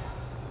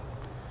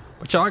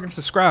 But y'all can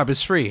subscribe.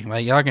 It's free.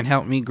 Like, y'all can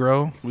help me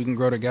grow. We can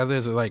grow together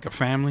as like a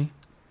family.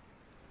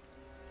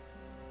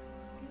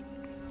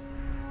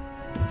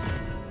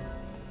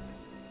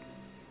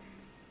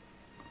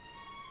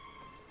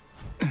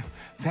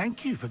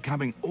 Thank you for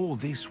coming all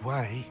this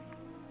way.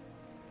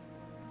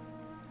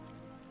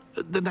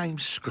 The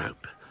name's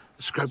Scrope.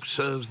 Scrope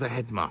serves the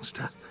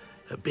headmaster.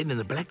 Been in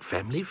the Black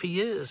family for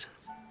years.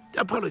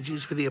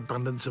 Apologies for the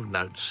abundance of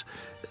notes.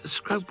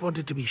 Scrope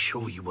wanted to be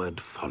sure you weren't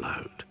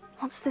followed.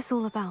 What's this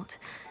all about?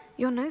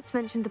 Your notes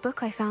mentioned the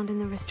book I found in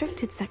the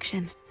restricted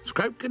section.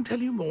 Scrope can tell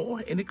you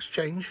more in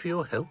exchange for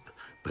your help,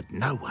 but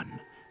no one,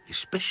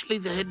 especially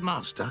the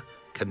headmaster,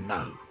 can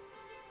know.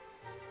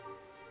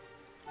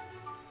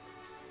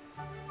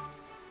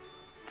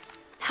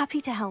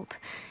 Happy to help,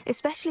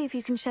 especially if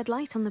you can shed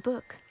light on the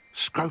book.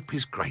 Scrope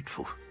is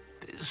grateful.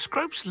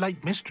 Scrope's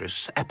late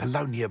mistress,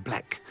 Apollonia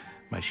Black,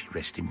 may she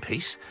rest in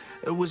peace,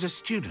 was a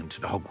student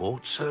at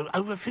Hogwarts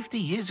over 50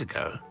 years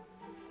ago.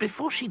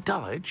 Before she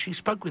died, she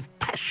spoke with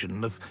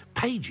passion of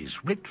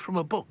pages ripped from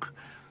a book.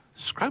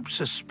 Scrope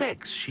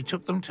suspects she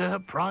took them to her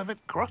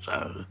private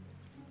grotto.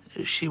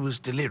 She was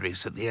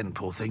delirious at the end,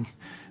 poor thing.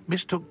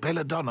 Mistook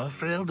belladonna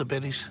for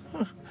elderberries.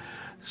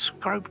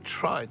 Scrope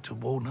tried to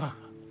warn her.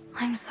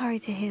 I'm sorry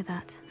to hear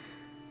that.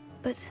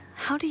 But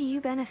how do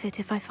you benefit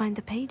if I find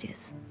the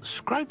pages?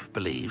 Scrope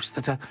believes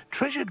that a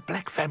treasured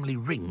Black family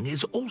ring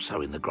is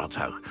also in the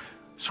grotto.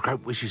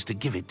 Scrope wishes to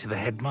give it to the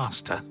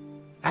headmaster.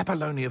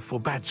 Apollonia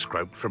forbade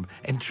Scrope from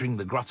entering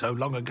the grotto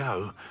long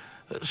ago.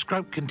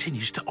 Scrope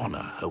continues to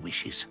honour her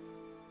wishes.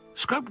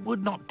 Scrope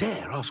would not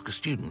dare ask a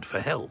student for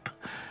help,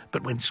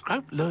 but when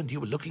Scrope learned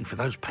you were looking for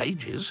those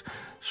pages,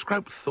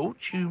 Scrope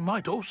thought you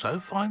might also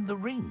find the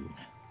ring.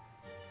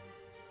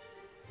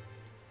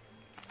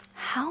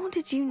 How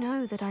did you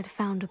know that I'd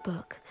found a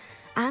book,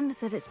 and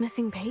that it's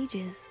missing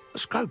pages?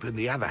 Scrope and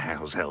the other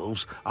house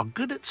elves are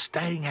good at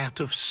staying out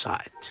of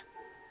sight.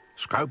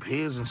 Scrope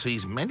hears and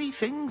sees many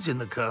things in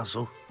the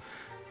castle.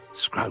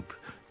 Scrope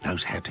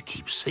knows how to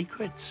keep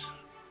secrets.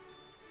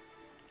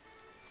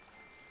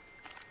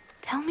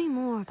 Tell me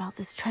more about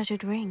this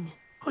treasured ring.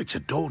 Oh, it's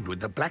adorned with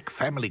the Black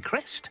family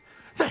crest.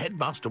 The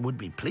headmaster would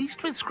be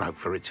pleased with Scrope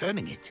for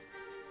returning it.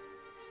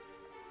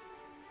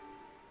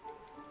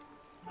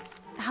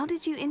 How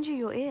did you injure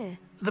your ear?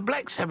 The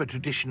Blacks have a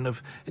tradition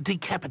of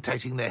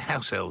decapitating their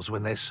house elves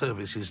when their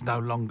service is no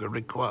longer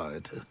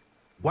required.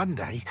 One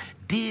day,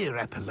 dear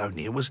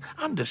Apollonia was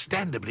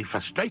understandably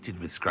frustrated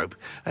with Scrope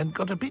and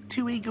got a bit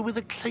too eager with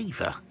a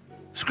cleaver.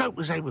 Scrope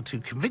was able to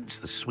convince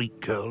the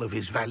sweet girl of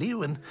his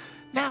value and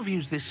now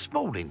views this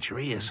small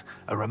injury as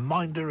a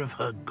reminder of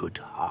her good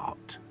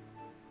heart.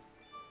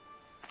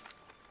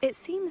 It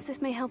seems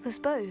this may help us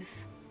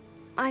both.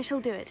 I shall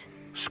do it.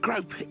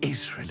 Scrope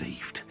is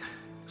relieved.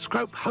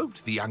 Scrope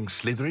hoped the young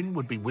Slytherin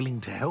would be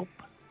willing to help.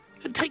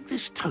 Take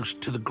this toast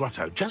to the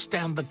grotto just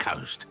down the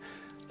coast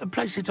and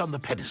place it on the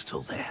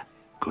pedestal there.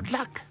 Good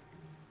luck.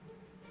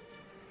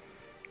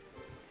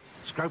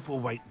 Scrope will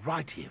wait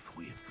right here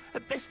for you.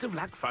 Best of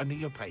luck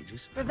finding your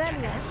pages.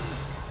 Revelio.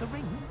 The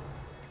ring.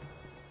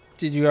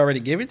 Did you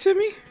already give it to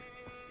me?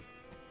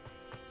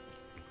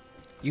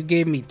 You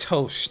gave me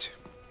toast.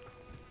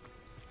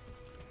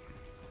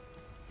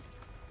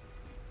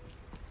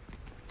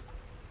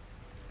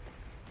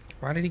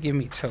 Why did he give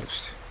me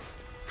toast?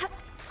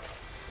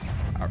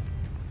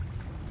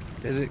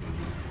 Is it?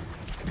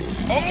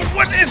 Oh,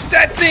 what is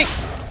that thing?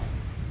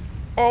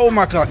 Oh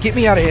my God! Get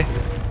me out of here!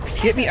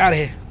 Get me out of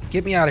here!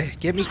 Get me out of here!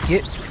 Get.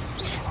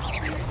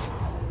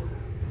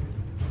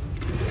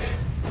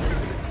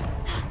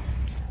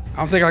 I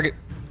don't think I could.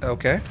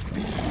 Okay.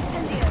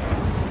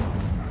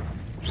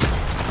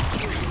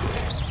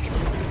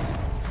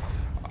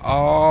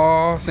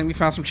 Oh, I think we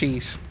found some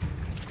cheese.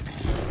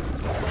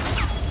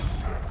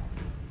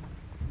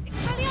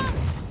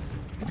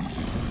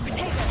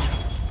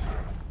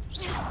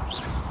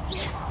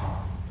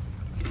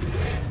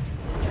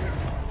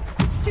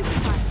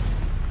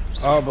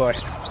 Oh boy.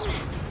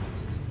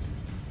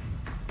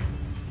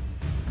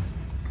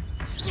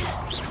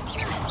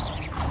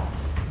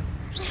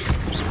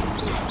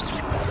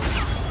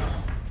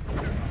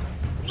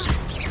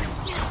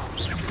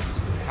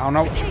 I don't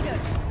know.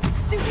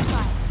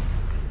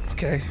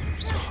 Okay.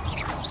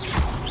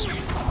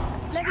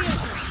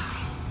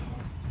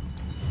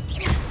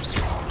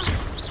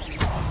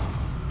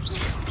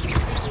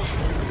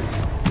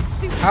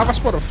 How am I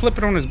supposed to flip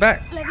it on his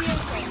back?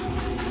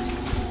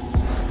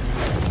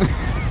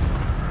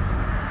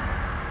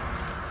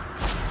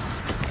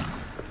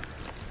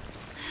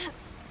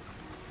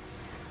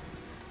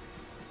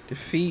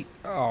 Defeat.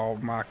 Oh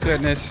my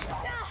goodness.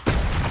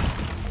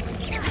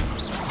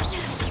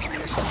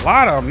 It's a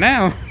lot of them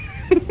now.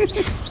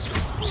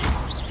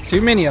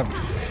 Too many of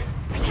them.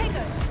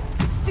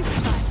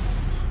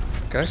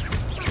 Okay.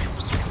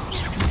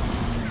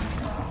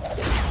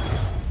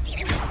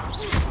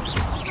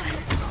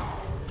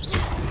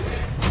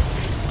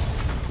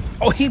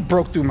 Oh, he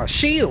broke through my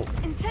shield.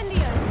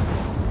 Incendio.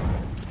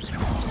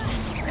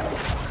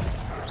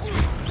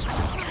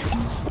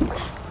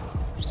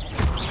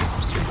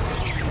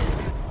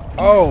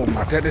 Oh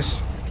my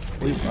goodness.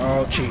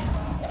 Oh, cheap.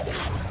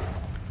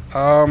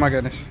 Oh my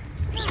goodness.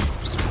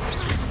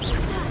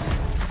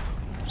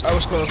 That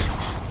was close.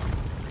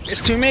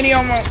 It's too many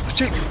almost.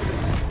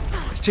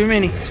 It's too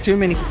many. It's too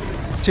many.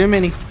 Too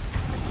many.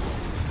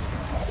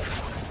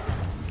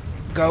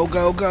 Go,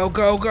 go, go,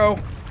 go, go.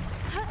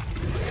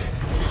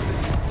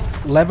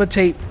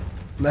 Levitate.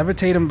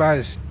 Levitate him by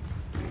his...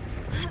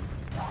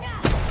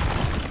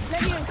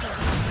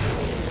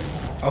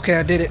 Okay,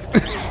 I did it.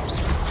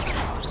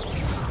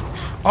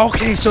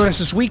 Okay, so that's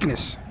his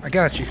weakness. I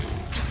got you.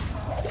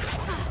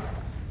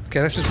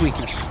 Okay, that's his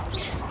weakness.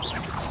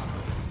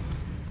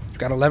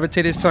 Gotta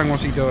levitate his tongue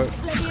once he do it.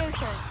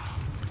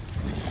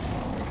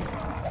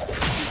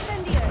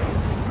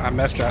 I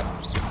messed up.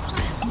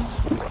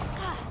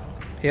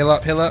 Heal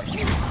up, heal up.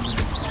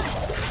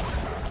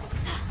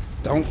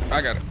 Don't,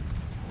 I got it.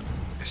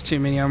 There's too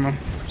many of them.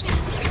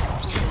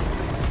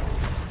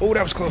 Oh,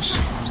 that was close.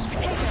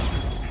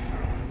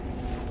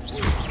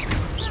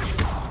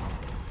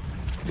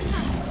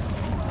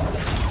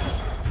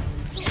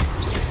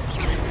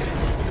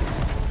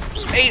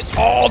 They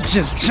all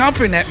just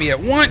jumping at me at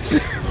once.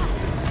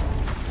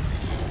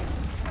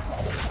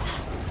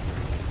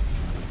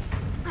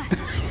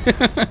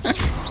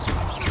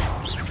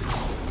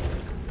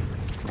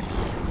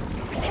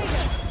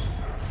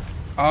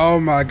 Oh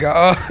my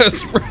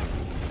gosh.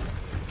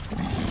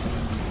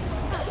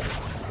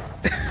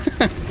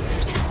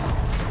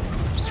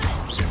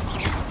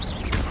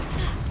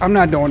 I'm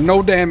not doing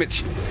no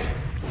damage.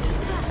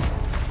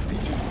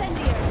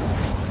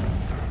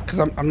 Because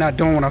I'm not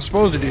doing what I'm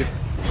supposed to do.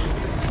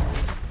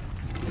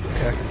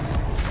 Okay.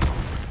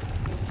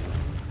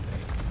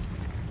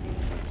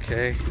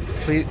 Okay.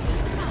 Please.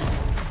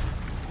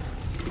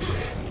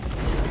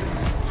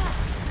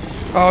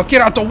 Oh,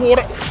 get out the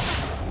water.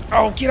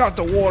 Oh, get out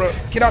the water.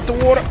 Get out the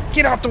water.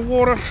 Get out the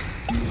water.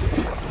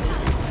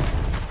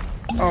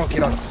 Oh,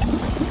 get out.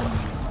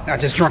 I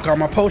just drunk all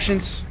my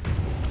potions.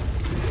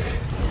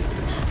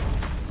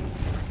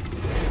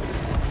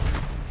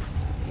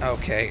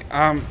 Okay.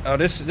 Oh,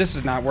 this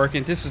is not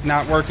working. This is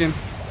not working.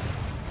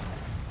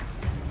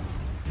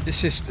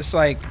 It's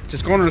like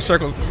just going in a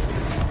circle.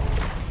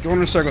 Going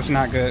in a circle is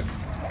not good.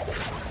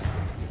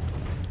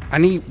 I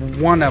need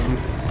one of them.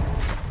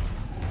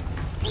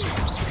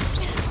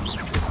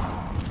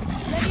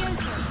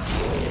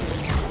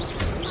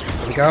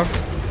 There we go.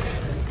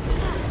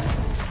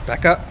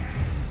 Back up.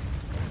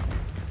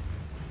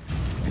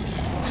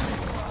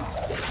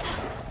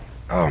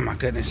 Oh my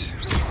goodness.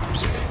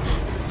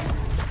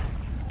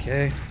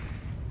 Okay.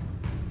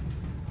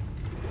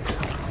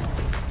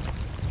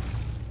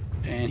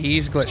 And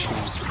he's glitching.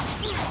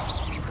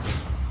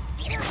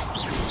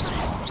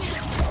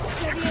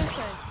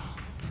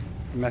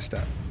 Messed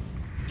up.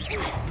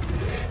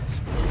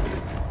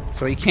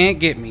 So he can't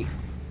get me.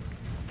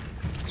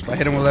 So I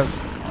hit him with 11.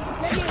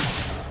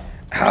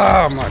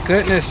 Oh my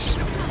goodness.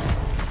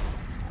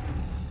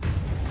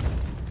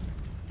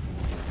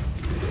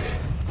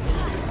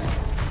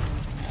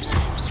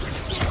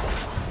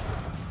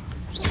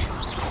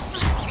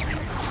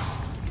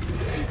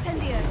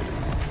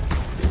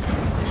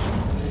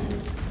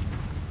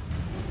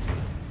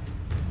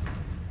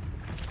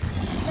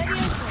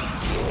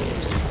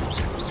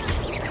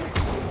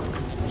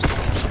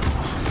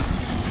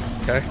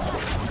 Okay.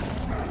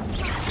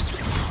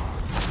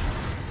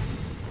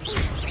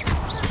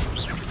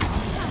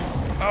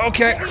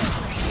 Okay.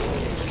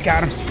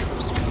 Got him.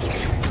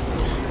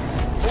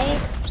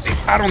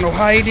 Oh, I don't know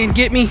how he didn't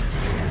get me.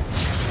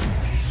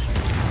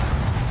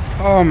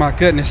 Oh my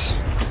goodness.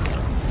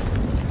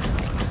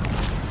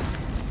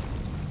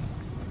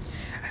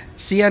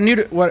 See, I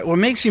knew what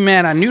makes me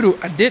mad. I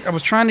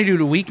was trying to do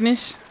the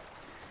weakness,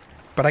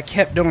 but I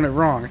kept doing it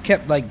wrong. I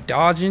kept like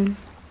dodging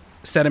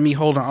instead of me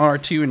holding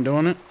R2 and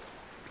doing it.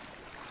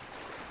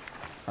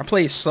 I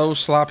played so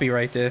sloppy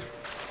right there.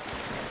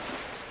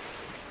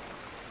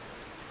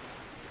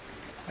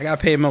 I gotta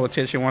pay more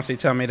attention once they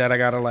tell me that I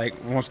gotta like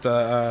what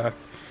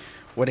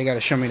they gotta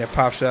show me that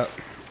pops up.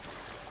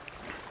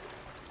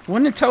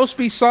 Wouldn't the toast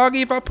be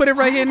soggy if I put it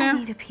right here now? I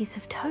need a piece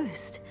of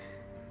toast.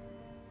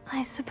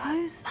 I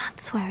suppose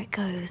that's where it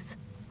goes.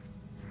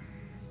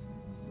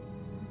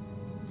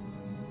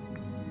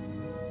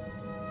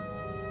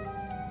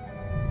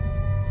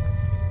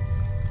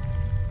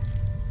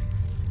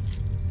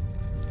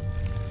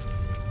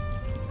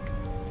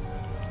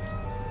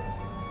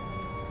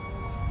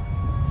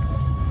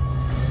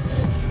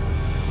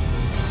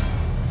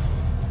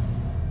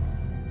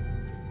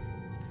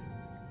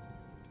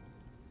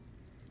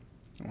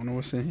 I wonder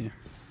what's in here.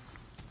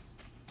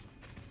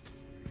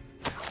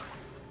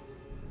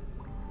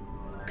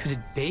 Could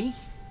it be?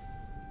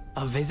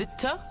 A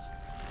visitor?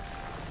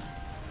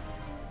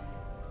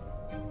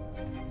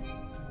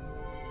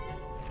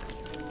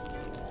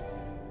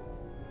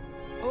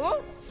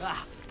 Oh!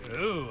 Ah.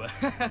 Ooh.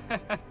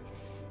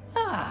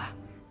 Ah.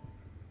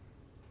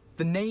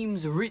 The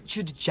name's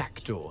Richard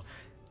Jackdaw.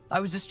 I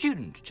was a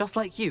student, just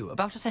like you,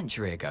 about a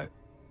century ago.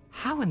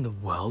 How in the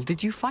world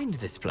did you find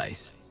this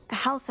place? A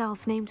house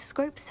elf named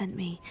Scrope sent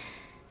me.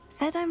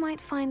 Said I might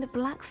find a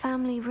black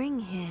family ring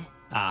here.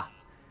 Ah.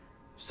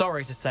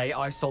 Sorry to say,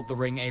 I sold the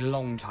ring a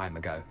long time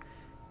ago.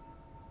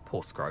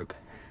 Poor Scrope.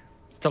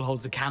 Still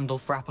holds a candle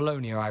for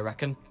Apollonia, I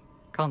reckon.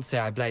 Can't say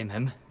I blame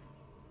him.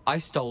 I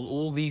stole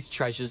all these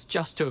treasures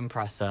just to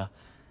impress her.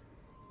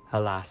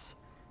 Alas,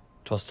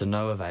 'twas to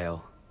no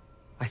avail.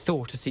 I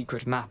thought a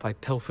secret map I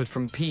pilfered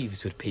from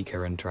Peeves would pique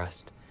her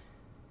interest.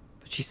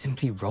 But she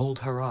simply rolled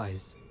her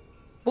eyes.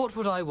 What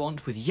would I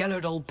want with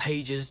yellowed old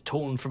pages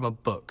torn from a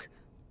book?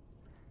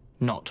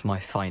 Not my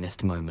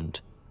finest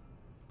moment.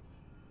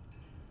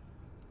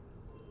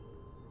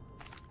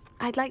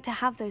 I'd like to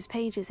have those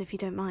pages if you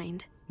don't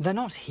mind. They're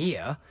not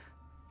here.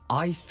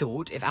 I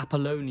thought if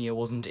Apollonia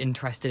wasn't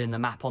interested in the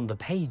map on the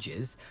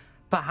pages,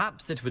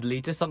 perhaps it would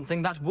lead to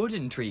something that would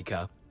intrigue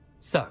her.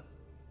 So,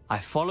 I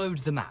followed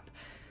the map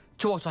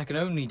to what I can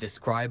only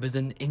describe as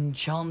an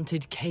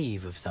enchanted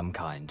cave of some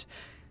kind.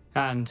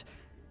 And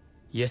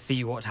you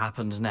see what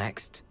happened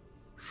next?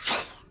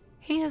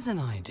 Here's an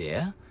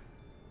idea.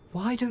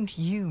 Why don't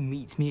you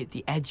meet me at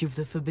the edge of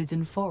the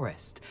Forbidden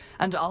Forest,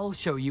 and I'll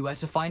show you where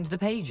to find the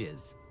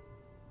pages?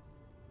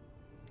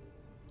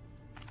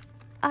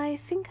 I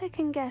think I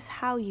can guess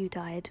how you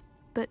died,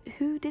 but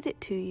who did it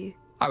to you?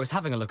 I was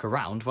having a look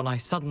around when I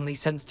suddenly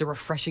sensed a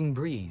refreshing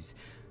breeze.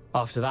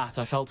 After that,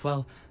 I felt,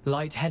 well,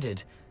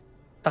 lightheaded.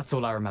 That's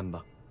all I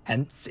remember.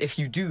 Hence, if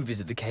you do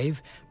visit the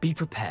cave, be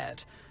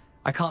prepared.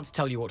 I can't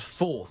tell you what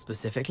for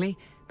specifically,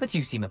 but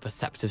you seem a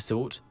perceptive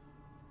sort.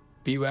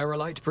 Beware a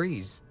light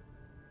breeze.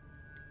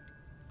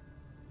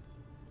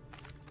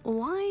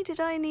 Why did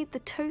I need the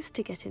toast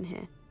to get in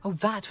here? Oh,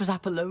 that was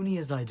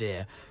Apollonia's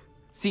idea.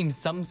 Seems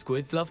some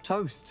squids love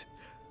toast.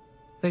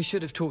 They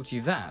should have taught you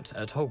that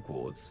at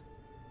Hogwarts.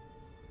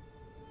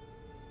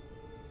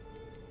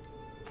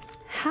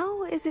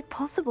 How is it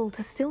possible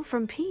to steal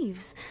from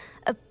Peeves?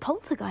 A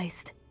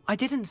poltergeist? I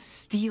didn't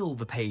steal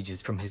the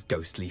pages from his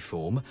ghostly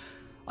form.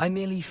 I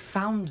merely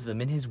found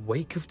them in his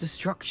wake of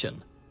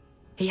destruction.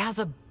 He has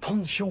a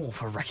penchant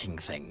for wrecking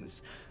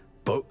things.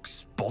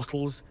 Books,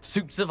 bottles,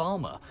 suits of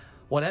armor,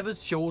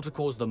 whatever's sure to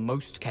cause the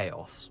most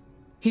chaos.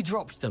 He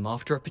dropped them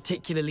after a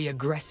particularly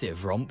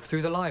aggressive romp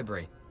through the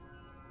library.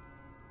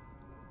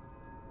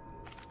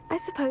 I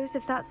suppose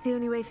if that's the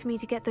only way for me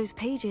to get those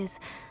pages,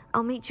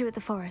 I'll meet you at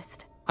the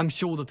forest. I'm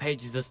sure the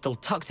pages are still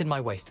tucked in my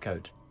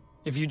waistcoat.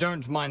 If you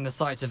don't mind the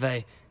sight of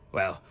a,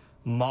 well,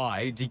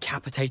 my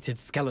decapitated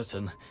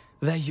skeleton,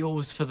 they're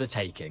yours for the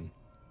taking.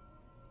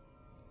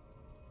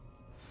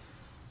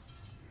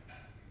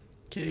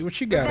 Okay, what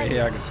you got in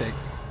here I can take?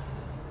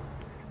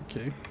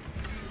 Okay.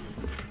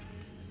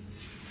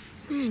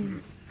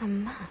 A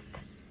map.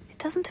 It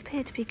doesn't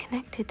appear to be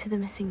connected to the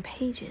missing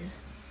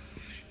pages.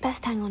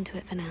 Best hang on to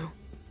it for now.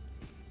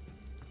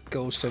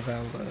 Ghost of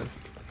Outlaw.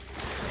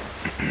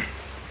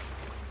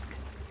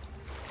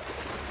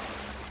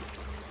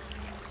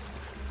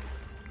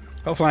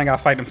 Hopefully I ain't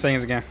gotta fight them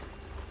things again.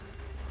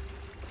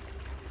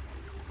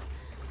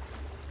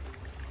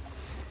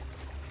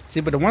 See,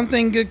 but the one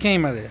thing good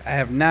came out of it. I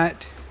have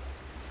not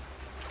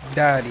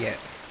died yet.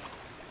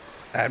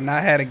 I have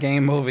not had a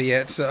game over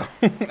yet, so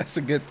that's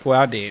a good... Well,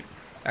 I did.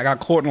 I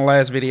got caught in the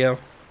last video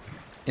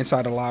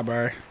inside the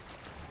library.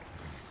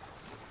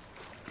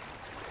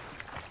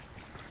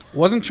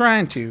 Wasn't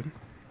trying to.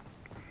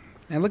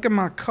 And look at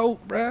my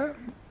coat, bruh.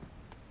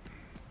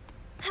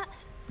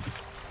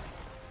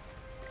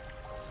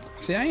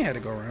 See, I ain't had to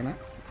go around that.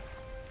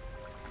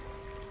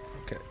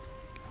 Okay.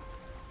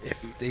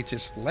 If they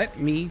just let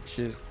me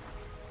just...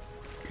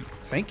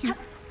 Thank you.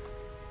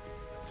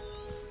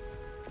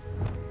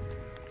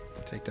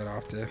 Take that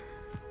off there.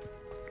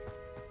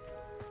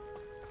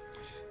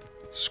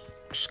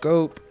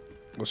 Scope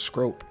or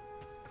Scrope.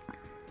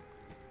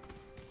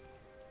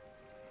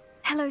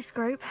 Hello,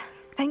 Scrope.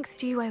 Thanks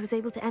to you, I was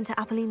able to enter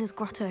Apollina's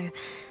grotto.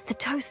 The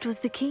toast was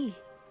the key.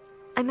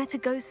 I met a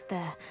ghost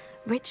there,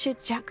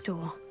 Richard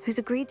Jackdaw, who's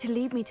agreed to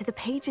lead me to the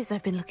pages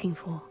I've been looking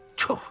for.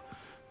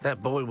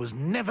 That boy was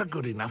never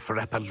good enough for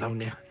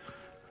Apollonia.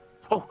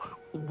 Oh,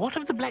 what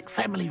of the Black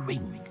family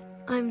ring?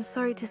 I'm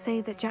sorry to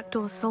say that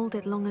Jackdaw sold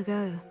it long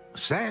ago.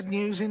 Sad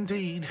news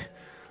indeed.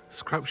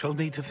 Scrope shall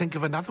need to think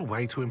of another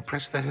way to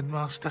impress the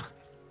headmaster.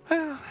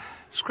 Well,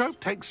 Scrope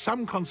takes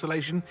some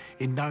consolation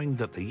in knowing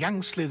that the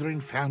young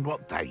Slytherin found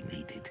what they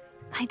needed.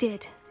 I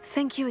did.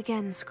 Thank you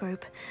again,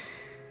 Scrope.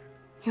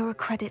 You're a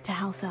credit to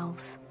House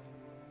Elves.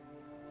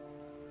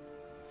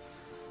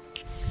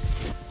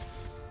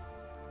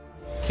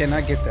 Can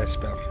I get that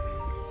spell?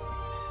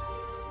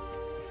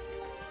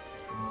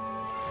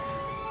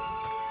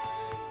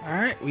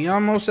 Alright, we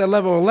almost at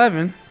level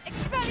 11.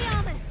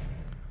 Expelliarmus!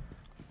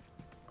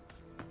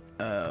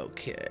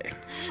 Okay.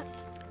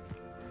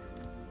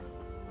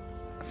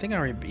 I think I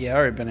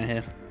already been in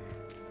here.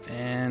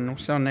 And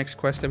what's our next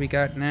quest that we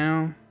got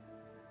now?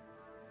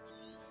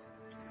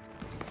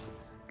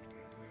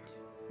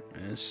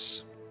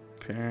 It's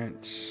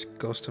Parents,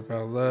 ghost of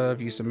our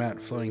love. Use the map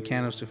floating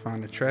candles to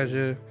find the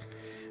treasure.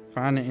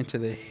 Find it into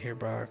the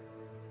hereby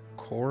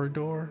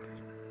corridor.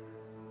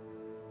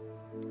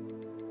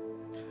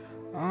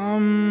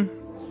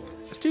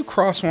 Let's do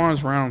cross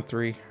wands round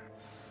 3.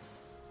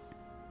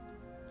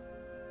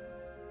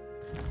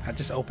 I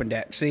just opened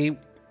that. See?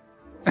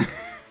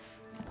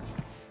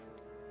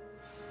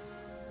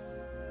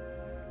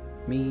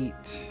 Meat.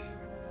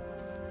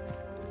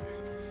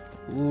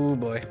 Ooh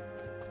boy.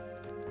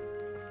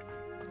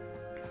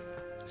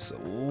 It's a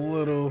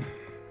little.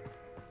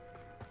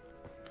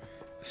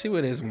 Let's see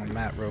what it is on the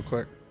map real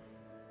quick.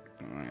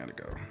 Oh, I gotta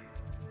go.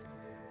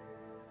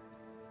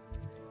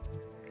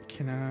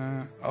 Can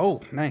I?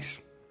 Oh, nice.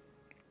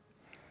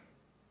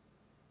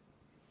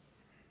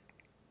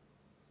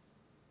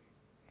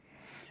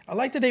 I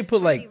like that they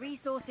put like.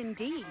 Resource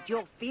indeed,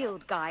 your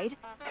field guide.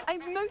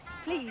 I'm most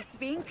pleased to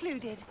be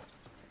included.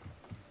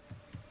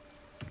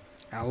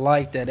 I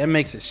like that. That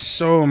makes it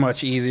so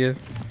much easier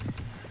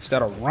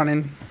instead of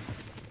running.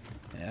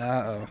 Yeah,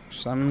 uh-oh.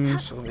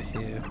 Something's over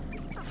here.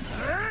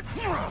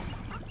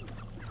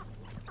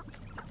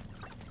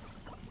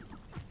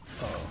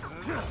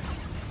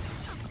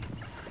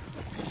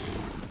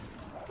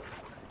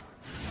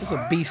 There's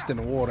a beast in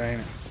the water,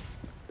 ain't it?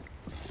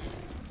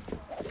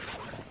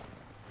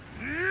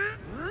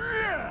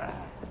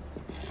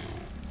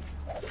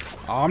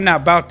 Oh, I'm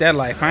not about that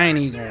life. I ain't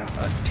even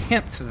gonna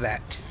attempt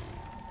that.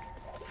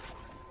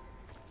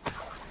 I'm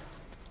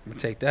gonna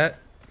take that.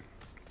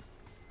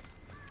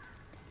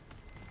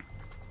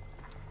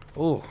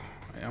 Oh,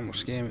 it almost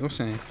scared me. What's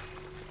in it?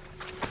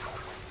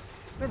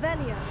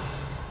 Revelio.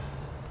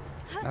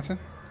 Nothing?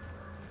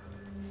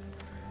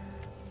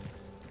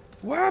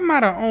 Why am I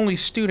the only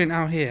student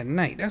out here at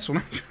night? That's what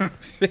I'm trying to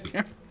figure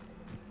out.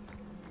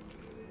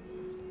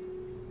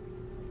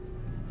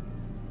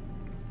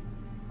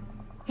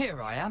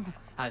 Here I am,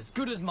 as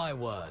good as my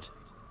word.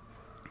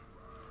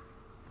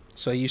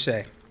 So you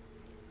say?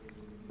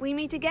 We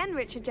meet again,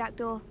 Richard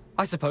Jackdaw.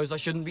 I suppose I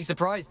shouldn't be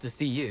surprised to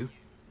see you.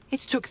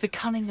 It took the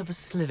cunning of a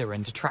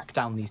Slytherin to track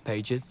down these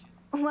pages.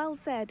 Well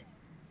said.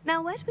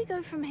 Now, where do we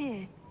go from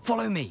here?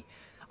 Follow me.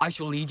 I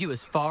shall lead you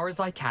as far as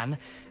I can,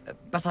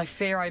 but I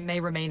fear I may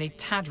remain a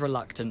tad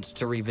reluctant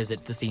to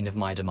revisit the scene of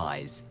my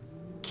demise.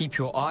 Keep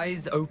your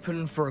eyes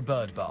open for a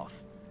bird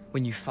bath.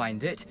 When you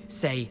find it,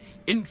 say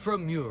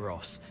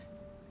Intramuros.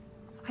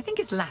 I think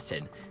it's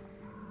Latin.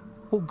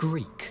 Or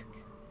Greek.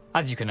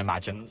 As you can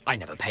imagine, I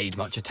never paid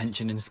much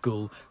attention in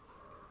school.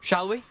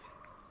 Shall we?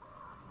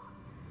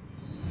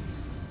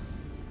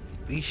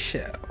 We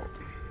shall.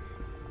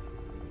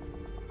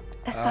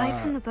 Aside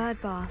from the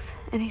bird bath,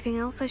 anything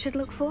else I should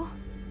look for?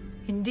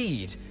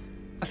 Indeed.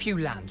 A few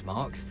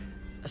landmarks,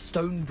 a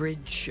stone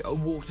bridge, a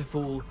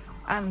waterfall,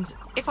 and,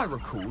 if I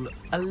recall,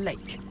 a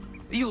lake.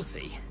 You'll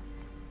see.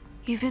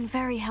 You've been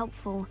very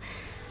helpful.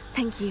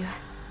 Thank you.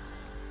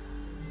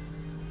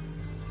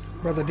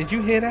 Brother, did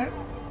you hear that?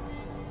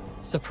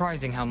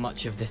 Surprising how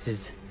much of this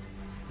is,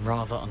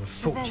 rather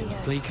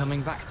unfortunately,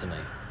 coming back to me.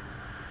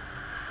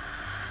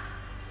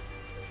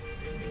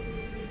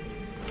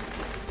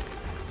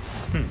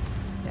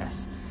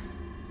 Yes.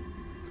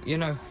 You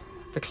know,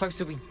 the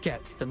closer we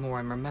get, the more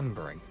I'm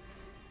remembering.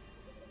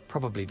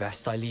 Probably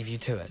best I leave you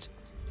to it.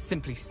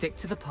 Simply stick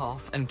to the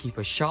path and keep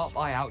a sharp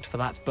eye out for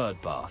that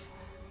bird bath.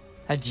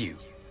 Adieu.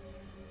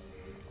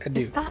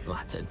 Adieu. Is that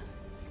Latin?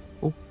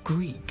 Or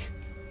Greek?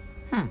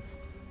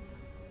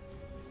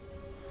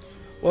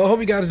 Well, I hope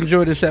you guys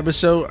enjoyed this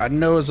episode. I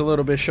know it's a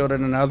little bit shorter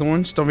than the other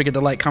ones. Don't forget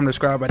to like, comment,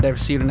 subscribe. I'll never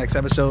see you in the next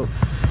episode.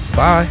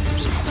 Bye.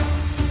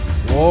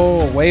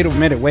 Whoa, wait a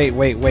minute. Wait.